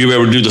 Would you be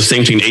able to do the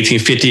same thing in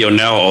 1850 or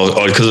now,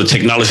 or because of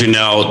technology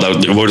now,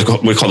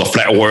 what we call the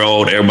flat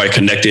world, everybody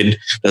connected,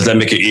 does that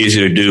make it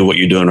easier to do what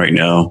you're doing right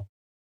now?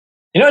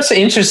 It's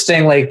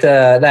interesting,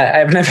 that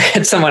I've never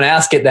had someone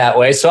ask it that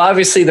way. So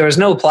obviously there was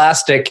no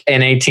plastic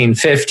in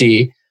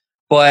 1850,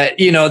 but,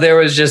 there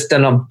was just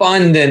an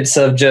abundance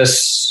of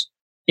just,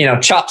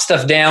 chop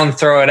stuff down,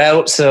 throw it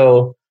out.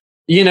 So,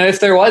 if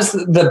there was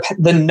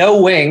the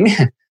knowing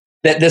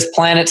that this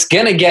planet's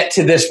going to get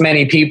to this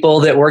many people,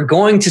 that we're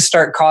going to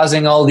start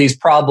causing all these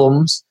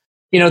problems,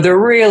 there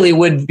really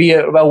would be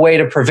a way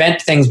to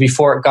prevent things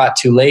before it got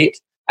too late.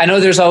 I know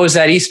there's always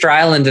that Easter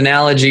Island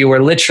analogy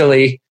where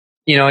literally,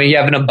 you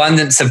have an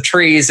abundance of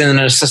trees and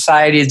a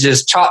society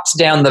just chops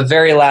down the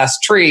very last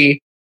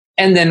tree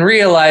and then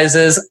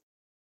realizes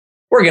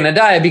we're going to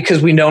die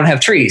because we don't have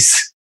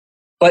trees.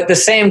 But the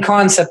same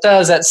concept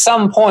does, at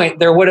some point,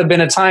 there would have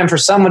been a time for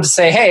someone to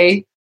say,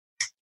 hey,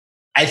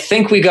 I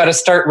think we got to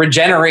start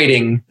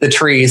regenerating the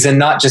trees and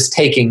not just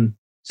taking.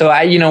 So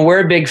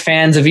we're big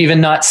fans of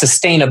even not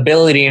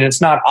sustainability, and it's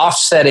not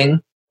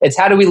offsetting. It's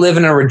how do we live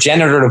in a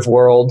regenerative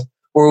world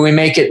where we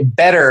make it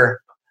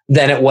better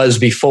than it was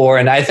before.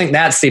 And I think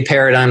that's the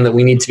paradigm that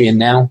we need to be in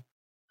now.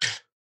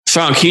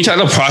 Shaun, can you talk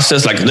about the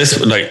process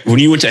when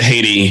you went to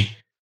Haiti?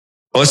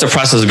 What's the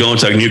process of going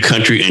to a new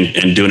country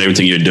and doing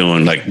everything you're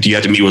doing? Do you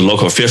have to meet with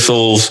local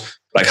officials?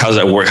 How does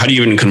that work? How do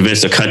you even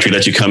convince the country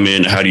that you come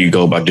in? How do you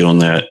go about doing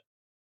that?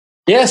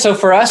 Yeah, so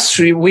for us,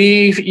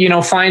 we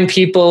find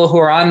people who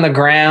are on the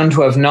ground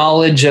who have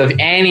knowledge of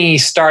any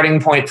starting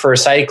point for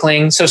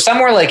recycling. So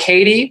somewhere like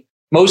Haiti,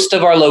 most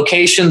of our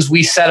locations,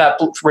 we set up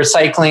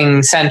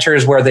recycling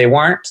centers where they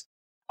weren't.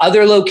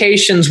 Other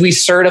locations, we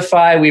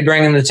certify, we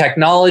bring in the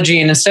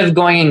technology, and instead of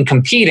going and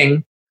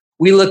competing,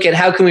 we look at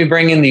how can we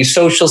bring in these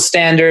social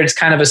standards,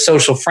 kind of a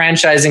social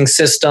franchising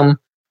system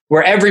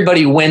where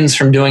everybody wins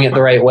from doing it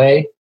the right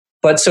way.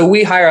 But so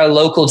we hire a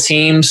local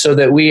team so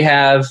that we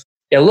have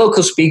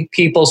local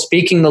people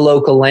speaking the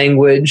local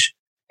language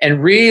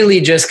and really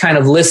just kind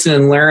of listen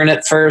and learn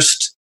at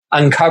first,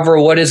 uncover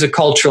what is the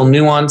cultural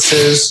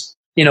nuances,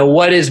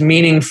 what is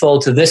meaningful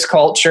to this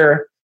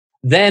culture,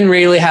 then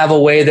really have a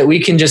way that we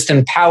can just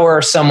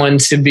empower someone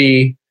to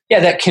be,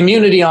 that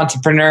community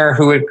entrepreneur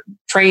who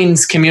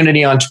trains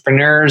community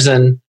entrepreneurs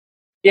and,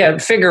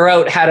 figure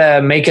out how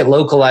to make it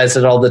localize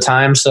it all the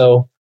time.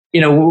 So,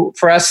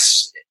 for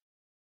us,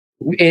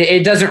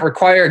 it doesn't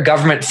require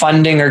government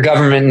funding or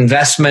government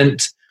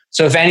investment.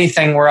 So if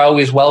anything, we're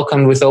always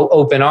welcomed with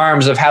open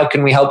arms of how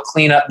can we help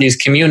clean up these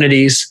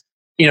communities,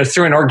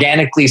 through an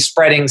organically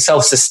spreading,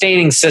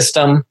 self-sustaining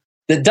system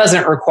that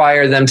doesn't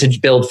require them to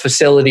build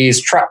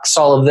facilities, trucks,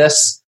 all of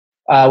this,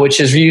 which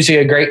is usually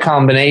a great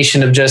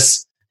combination of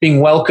just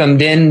being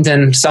welcomed in.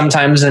 And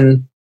sometimes,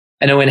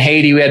 I know in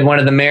Haiti, we had one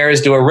of the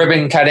mayors do a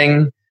ribbon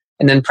cutting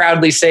and then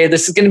proudly say,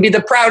 this is going to be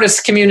the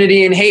proudest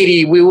community in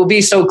Haiti. We will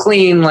be so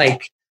clean.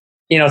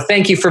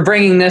 Thank you for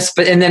bringing this.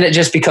 And then it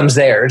just becomes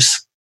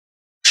theirs.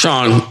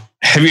 Shaun,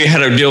 have you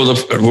had a deal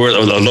with the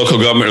local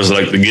government was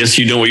against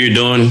you doing what you're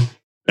doing?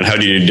 And how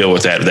did you deal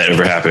with that if that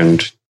ever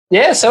happened?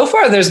 Yeah, so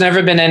far there's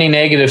never been any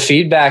negative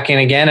feedback. And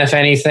again, if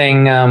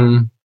anything,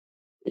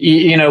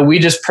 we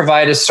just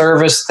provide a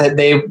service that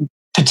they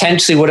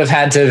potentially would have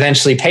had to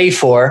eventually pay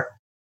for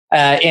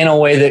in a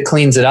way that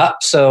cleans it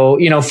up. So,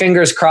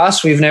 fingers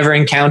crossed, we've never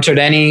encountered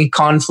any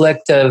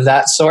conflict of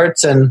that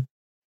sort.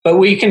 But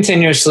we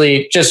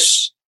continuously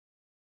just,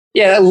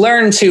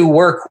 learn to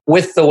work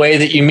with the way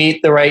that you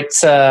meet the right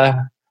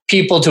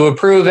people to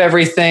approve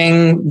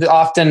everything.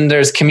 Often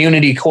there's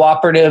community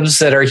cooperatives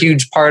that are a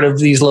huge part of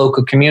these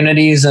local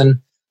communities. And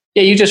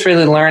you just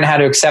really learn how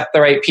to accept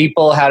the right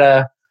people, how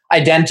to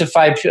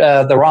identify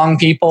the wrong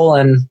people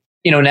and,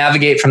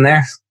 navigate from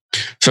there.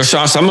 So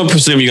Shaun, I'm going to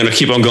presume you're going to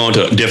keep on going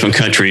to different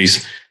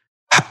countries.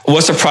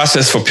 What's the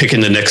process for picking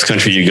the next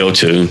country you go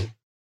to?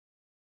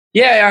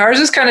 Yeah, ours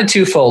is kind of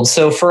twofold.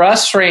 So for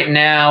us right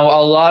now,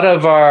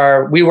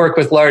 we work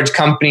with large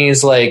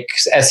companies like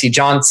SC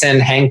Johnson,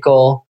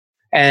 Henkel,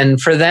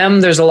 and for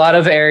them, there's a lot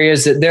of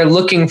areas that they're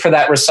looking for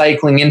that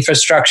recycling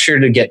infrastructure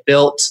to get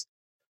built.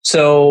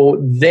 So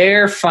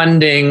their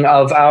funding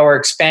of our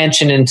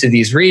expansion into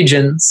these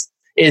regions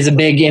is a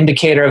big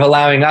indicator of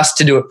allowing us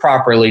to do it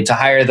properly, to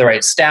hire the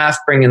right staff,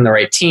 bring in the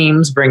right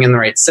teams, bring in the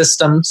right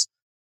systems.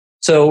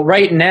 So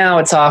right now,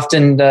 it's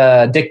often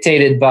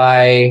dictated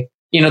by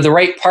the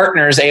right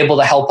partners able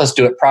to help us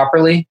do it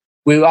properly.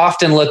 We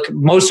often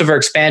most of our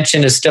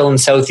expansion is still in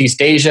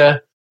Southeast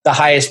Asia, the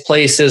highest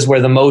places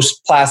where the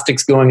most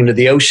plastic's going into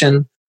the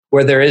ocean,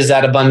 where there is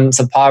that abundance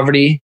of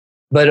poverty.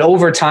 But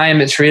over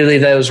time, it's really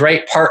those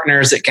right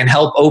partners that can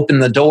help open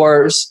the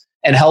doors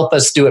and help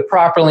us do it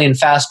properly and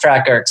fast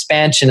track our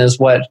expansion is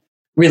what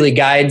really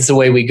guides the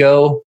way we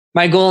go.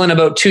 My goal in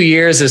about 2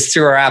 years is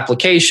through our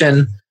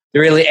application,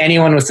 really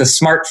anyone with a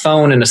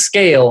smartphone and a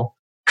scale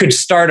could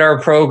start our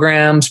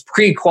programs,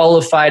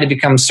 pre-qualify to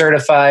become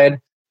certified,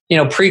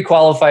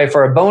 pre-qualify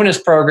for a bonus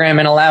program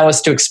and allow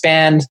us to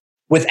expand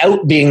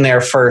without being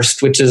there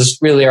first, which is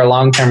really our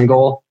long-term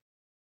goal.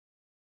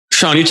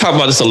 Shaun, you talked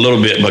about this a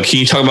little bit, but can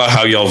you talk about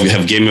how y'all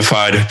have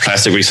gamified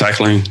plastic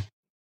recycling?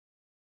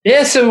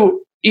 Yeah, so,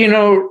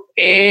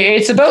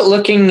 it's about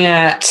looking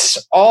at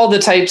all the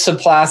types of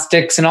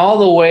plastics and all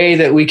the way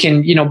that we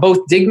can,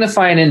 both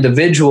dignify an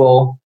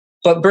individual,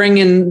 but bring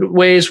in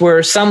ways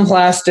where some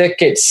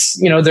plastic, it's,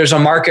 there's a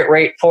market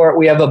rate for it.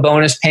 We have a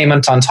bonus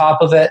payment on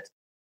top of it.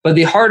 But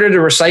the harder to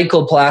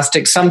recycle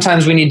plastic,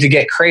 sometimes we need to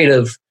get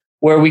creative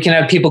where we can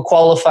have people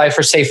qualify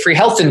for, say, free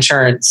health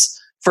insurance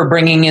for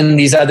bringing in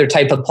these other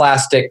type of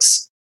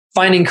plastics,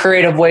 finding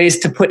creative ways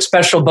to put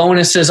special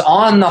bonuses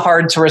on the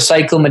hard to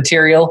recycle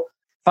material,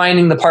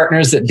 finding the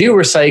partners that do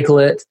recycle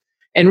it,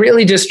 and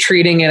really just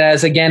treating it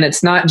as, again,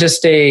 it's not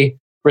just a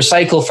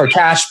recycle for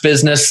cash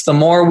business. The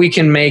more we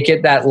can make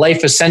it that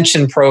life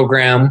ascension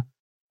program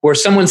where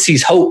someone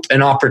sees hope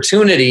and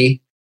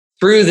opportunity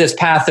through this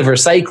path of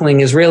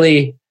recycling is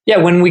really,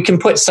 when we can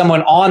put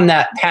someone on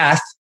that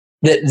path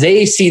that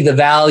they see the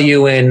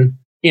value in,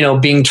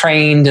 being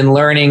trained and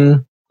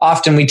learning.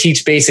 Often we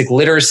teach basic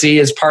literacy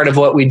as part of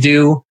what we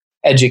do,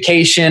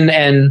 education,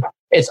 and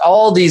it's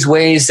all these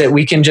ways that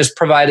we can just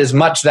provide as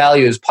much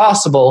value as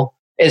possible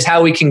is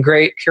how we can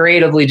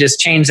creatively just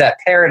change that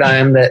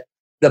paradigm that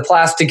the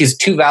plastic is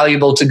too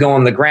valuable to go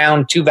on the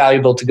ground, too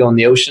valuable to go in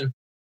the ocean.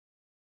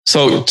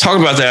 So talk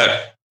about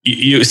that.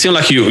 You seem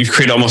like you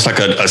create almost like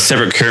a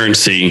separate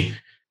currency.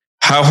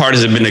 How hard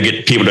has it been to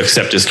get people to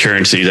accept this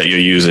currency that you're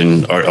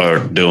using or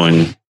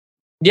doing?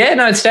 Yeah,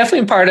 no, it's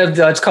definitely part of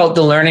it's called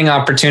the learning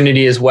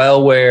opportunity as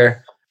well,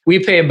 where we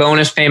pay a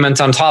bonus payment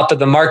on top of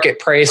the market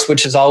price,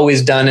 which is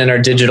always done in our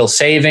digital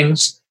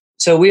savings.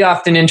 So we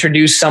often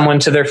introduce someone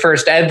to their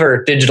first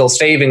ever digital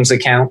savings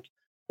account,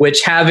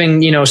 which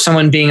having,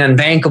 someone being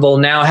unbankable,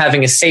 now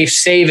having a safe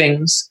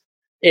savings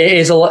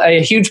is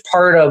a huge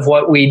part of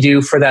what we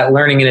do for that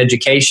learning and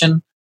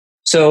education.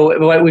 So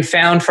what we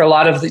found for a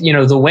lot of,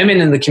 the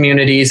women in the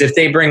communities, if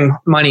they bring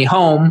money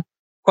home,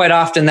 quite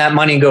often that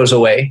money goes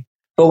away.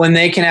 But when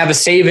they can have a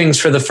savings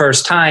for the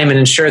first time and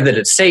ensure that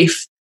it's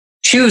safe,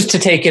 choose to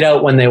take it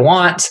out when they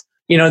want,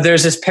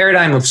 there's this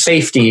paradigm of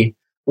safety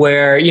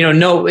where,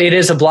 it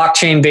is a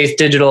blockchain based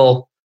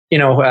digital,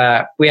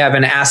 we have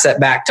an asset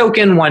backed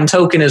token. One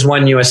token is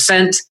 1 US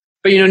cent.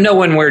 But, no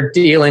one we're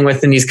dealing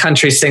with in these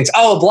countries thinks,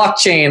 oh,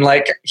 blockchain,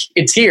 like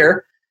it's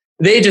here.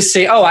 They just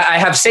say, oh, I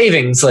have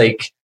savings.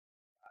 Like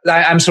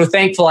I'm so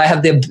thankful I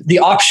have the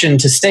option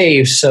to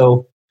save.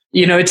 So,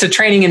 it's a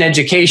training and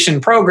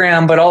education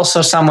program, but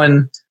also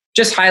someone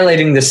just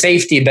highlighting the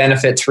safety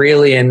benefits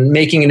really and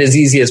making it as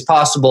easy as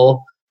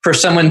possible for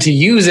someone to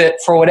use it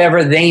for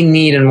whatever they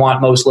need and want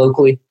most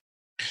locally.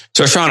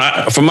 So Shaun,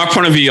 from my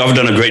point of view, I've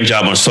done a great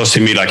job on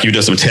social media. Like you've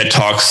done some TED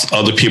Talks,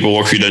 other people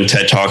work for you doing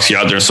TED Talks, you're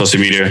out there on social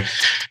media.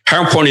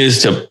 How important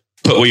is it to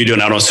put what you're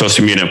doing out on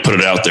social media and put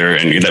it out there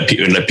and you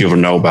let people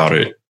know about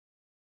it?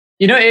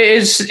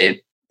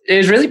 It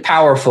is really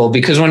powerful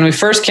because when we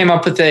first came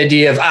up with the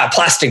idea of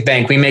plastic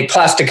bank, we make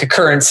plastic a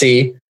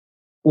currency.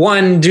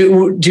 One,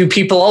 do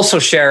people also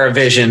share a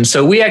vision?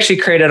 So we actually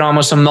created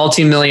almost a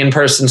multi-million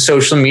person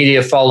social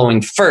media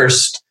following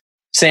first,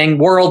 saying,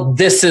 world,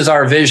 this is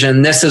our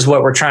vision. This is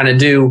what we're trying to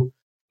do.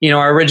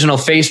 Our original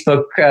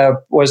Facebook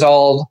was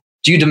all,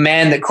 do you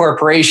demand that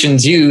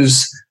corporations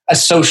use a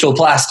social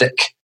plastic?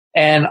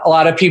 And a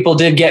lot of people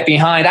did get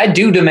behind, I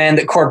do demand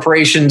that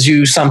corporations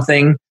use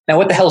something. Now,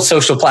 what the hell is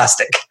social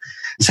plastic?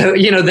 So,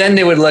 then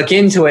they would look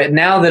into it.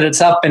 Now that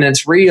it's up and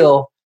it's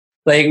real,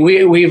 like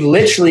we've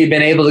literally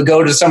been able to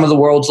go to some of the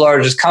world's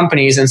largest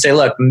companies and say,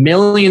 look,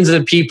 millions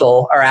of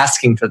people are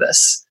asking for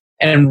this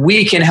and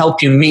we can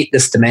help you meet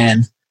this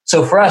demand.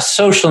 So for us,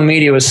 social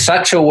media was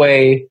such a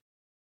way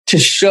to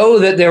show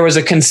that there was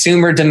a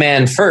consumer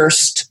demand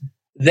first,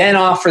 then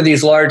offer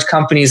these large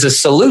companies a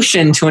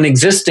solution to an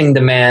existing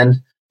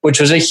demand, which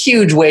was a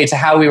huge way to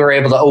how we were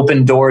able to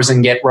open doors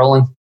and get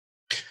rolling.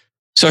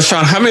 So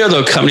Shaun, how many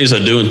other companies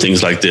are doing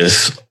things like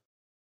this?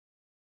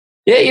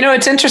 Yeah,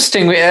 it's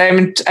interesting.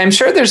 I'm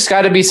sure there's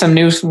got to be some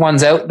new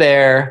ones out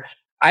there.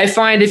 I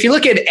find if you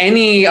look at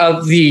any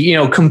of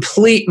the,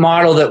 complete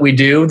model that we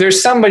do,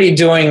 there's somebody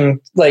doing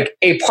like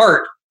a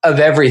part of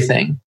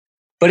everything.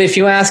 But if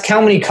you ask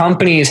how many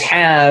companies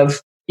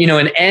have,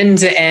 an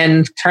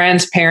end-to-end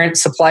transparent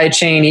supply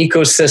chain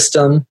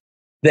ecosystem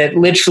that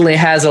literally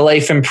has a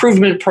life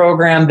improvement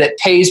program that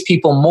pays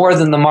people more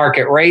than the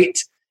market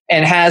rate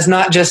and has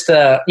not just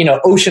a,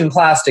 ocean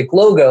plastic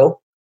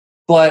logo,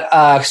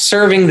 but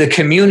serving the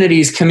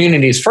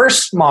communities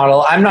first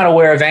model, I'm not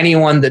aware of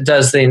anyone that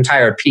does the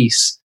entire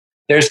piece.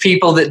 There's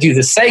people that do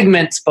the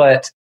segments,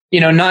 but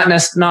not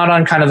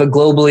on kind of a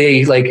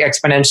globally, like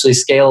exponentially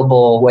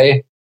scalable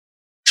way.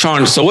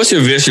 Shaun, so what's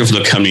your vision for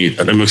the company?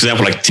 For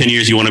example, like 10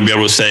 years, you want to be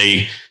able to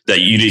say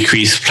that you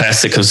decreased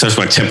plastic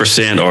consumption by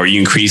 10% or you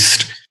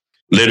increased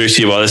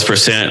literacy by this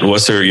percent.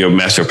 What's your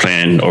master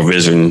plan or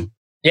vision?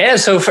 Yeah,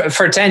 so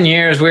for 10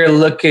 years, we're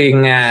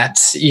looking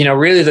at,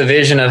 really the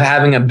vision of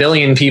having 1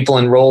 billion people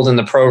enrolled in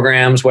the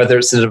programs, whether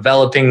it's the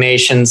developing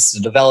nations,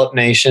 the developed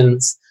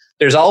nations.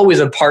 There's always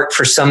a part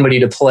for somebody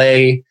to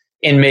play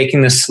in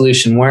making the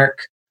solution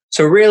work.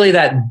 So really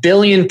that 1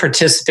 billion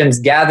participants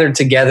gathered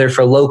together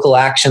for local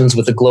actions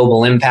with a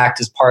global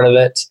impact is part of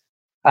it.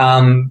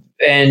 We're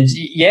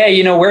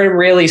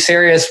really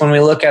serious when we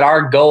look at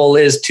our goal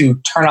is to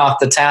turn off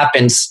the tap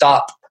and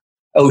stop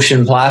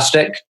ocean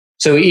plastic.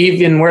 So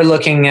even we're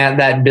looking at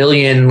that 1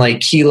 billion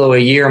kilo a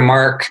year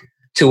mark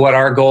to what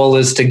our goal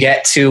is to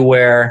get to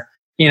where,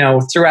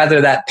 through either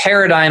that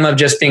paradigm of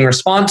just being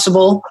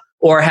responsible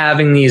or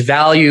having these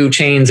value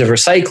chains of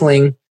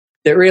recycling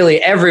that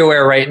really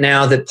everywhere right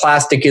now that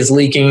plastic is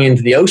leaking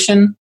into the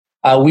ocean.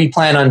 We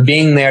plan on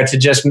being there to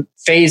just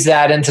phase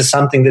that into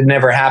something that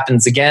never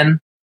happens again.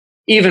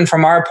 Even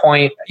from our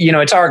point,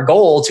 it's our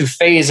goal to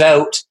phase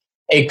out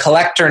a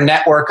collector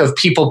network of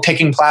people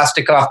picking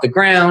plastic off the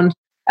ground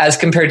as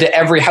compared to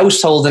every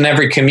household in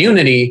every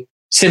community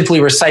simply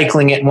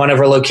recycling it in one of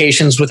our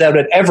locations without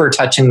it ever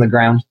touching the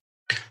ground.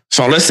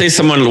 So let's say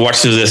someone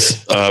watches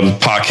this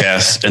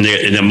podcast and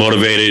they're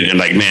motivated and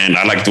like, man,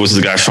 I like what this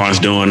guy Shaun's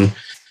doing.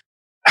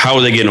 How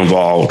will they get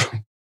involved?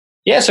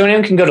 Yeah, so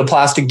anyone can go to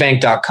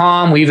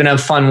plasticbank.com. We even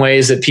have fun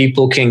ways that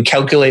people can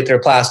calculate their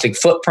plastic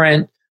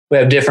footprint. We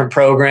have different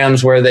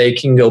programs where they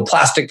can go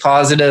plastic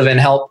positive and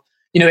help,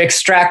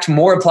 extract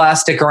more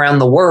plastic around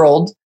the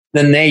world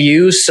than they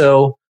use.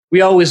 So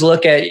we always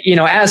look at,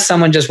 as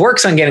someone just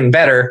works on getting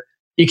better,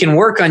 you can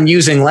work on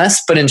using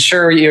less, but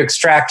ensure you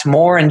extract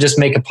more and just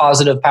make a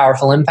positive,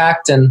 powerful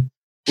impact. And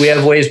we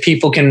have ways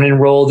people can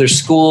enroll their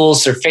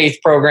schools, their faith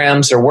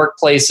programs, their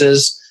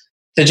workplaces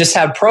to just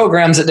have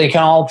programs that they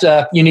can all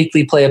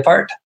uniquely play a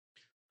part.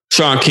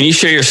 Shaun, can you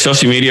share your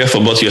social media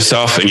for both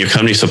yourself and your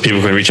company so people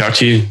can reach out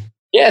to you?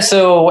 Yeah,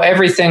 so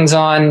everything's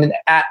on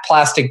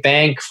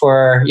 @PlasticBank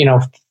for,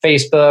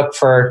 Facebook,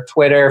 for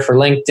Twitter, for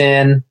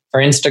LinkedIn, for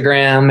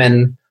Instagram,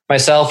 and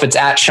myself, it's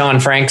 @Shaun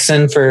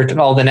Frankson for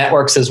all the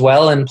networks as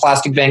well, and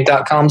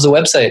plasticbank.com is the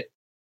website.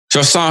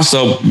 So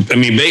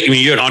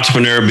you're an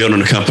entrepreneur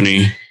building a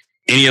company.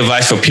 Any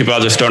advice for people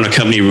out there starting a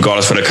company,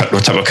 regardless of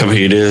what type of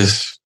company it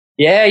is?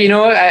 Yeah,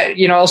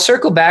 I'll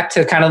circle back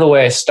to kind of the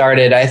way I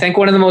started. I think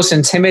one of the most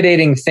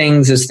intimidating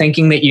things is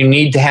thinking that you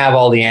need to have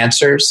all the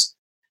answers.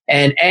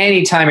 And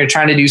anytime you're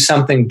trying to do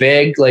something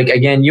big,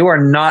 again, you are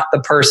not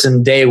the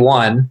person day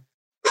one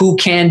who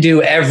can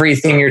do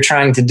everything you're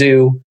trying to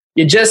do.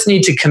 You just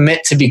need to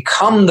commit to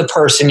become the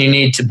person you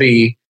need to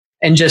be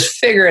and just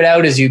figure it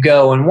out as you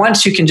go. And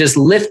once you can just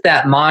lift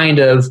that mind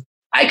of,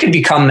 I could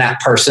become that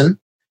person,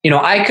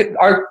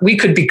 we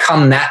could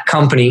become that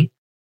company.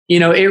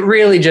 It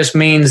really just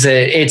means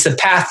that it's a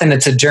path and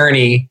it's a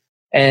journey.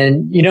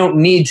 And you don't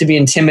need to be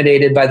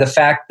intimidated by the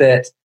fact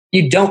that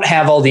you don't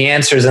have all the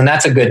answers. And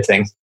that's a good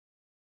thing.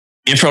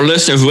 And for our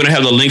listeners, we're going to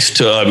have the links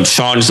to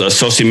Shaun's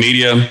social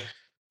media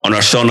on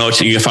our show notes.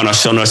 You can find our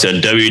show notes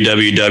at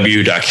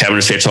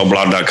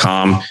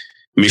www.cabinetshrblog.com.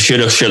 Be sure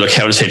to share the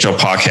Cabinets HR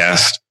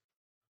podcast.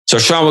 So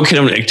Shaun, we'll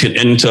get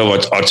into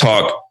our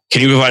talk.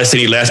 Can you provide us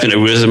any last minute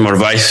wisdom or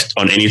advice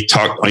on any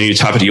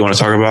topic you want to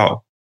talk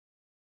about?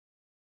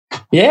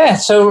 Yeah.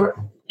 So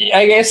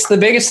I guess the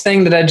biggest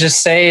thing that I'd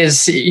just say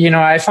is,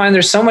 I find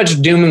there's so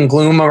much doom and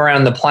gloom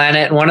around the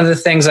planet. And one of the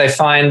things I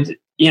find,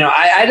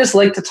 I just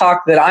like to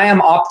talk that I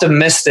am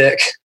optimistic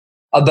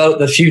about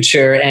the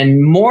future,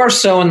 and more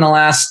so in the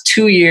last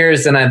 2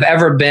 years than I've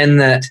ever been.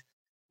 That,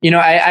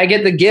 I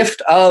get the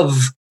gift of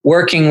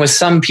working with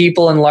some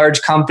people in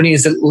large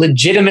companies that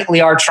legitimately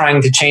are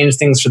trying to change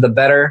things for the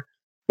better.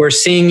 We're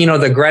seeing,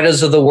 the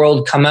Gretas of the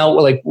world come out.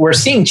 We're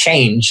seeing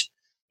change.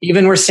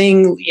 Even we're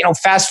seeing,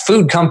 fast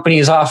food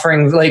companies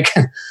offering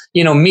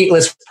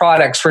meatless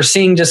products. We're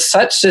seeing just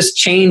such this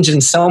change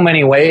in so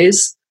many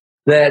ways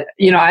that,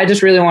 I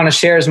just really want to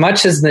share, as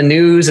much as the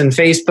news and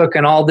Facebook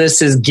and all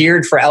this is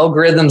geared for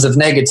algorithms of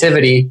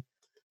negativity.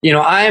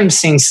 I am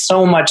seeing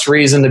so much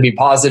reason to be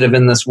positive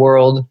in this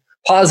world,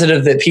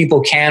 positive that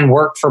people can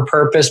work for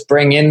purpose,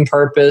 bring in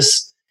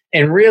purpose,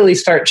 and really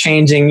start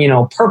changing,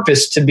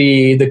 purpose to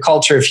be the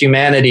culture of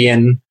humanity.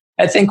 And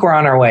I think we're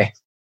on our way.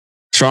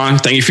 Shaun,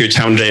 thank you for your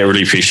time today. I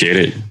really appreciate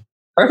it.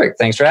 Perfect.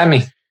 Thanks for having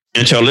me.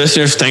 And to our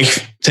listeners,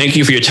 thank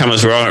you for your time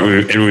as well.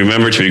 And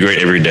remember to be great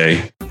every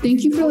day.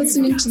 Thank you for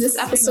listening to this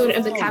episode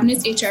of the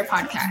Cabinets HR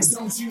podcast.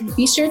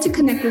 Be sure to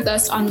connect with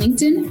us on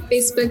LinkedIn,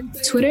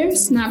 Facebook, Twitter,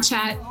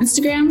 Snapchat,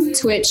 Instagram,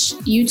 Twitch,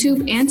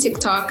 YouTube, and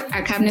TikTok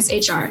at Cabinets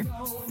HR.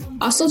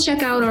 Also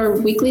check out our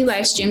weekly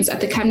live streams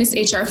at the Cabinets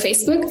HR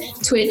Facebook,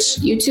 Twitch,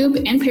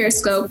 YouTube, and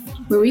Periscope,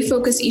 where we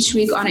focus each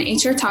week on an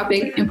HR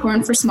topic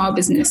important for small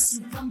business.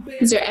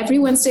 These are every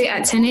Wednesday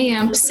at 10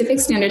 a.m.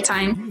 Pacific Standard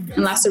Time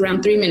and last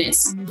around 3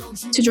 minutes.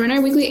 To join our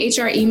weekly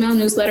HR email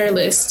newsletter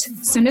list,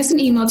 send us an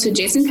email to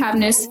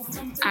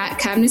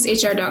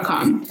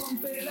jasoncabinis@cabinetshr.com.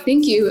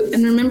 Thank you,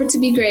 and remember to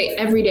be great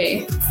every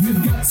day. You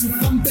got to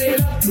pump it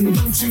up,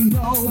 don't you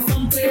know?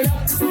 Pump it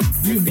up.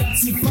 You got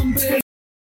to pump it up.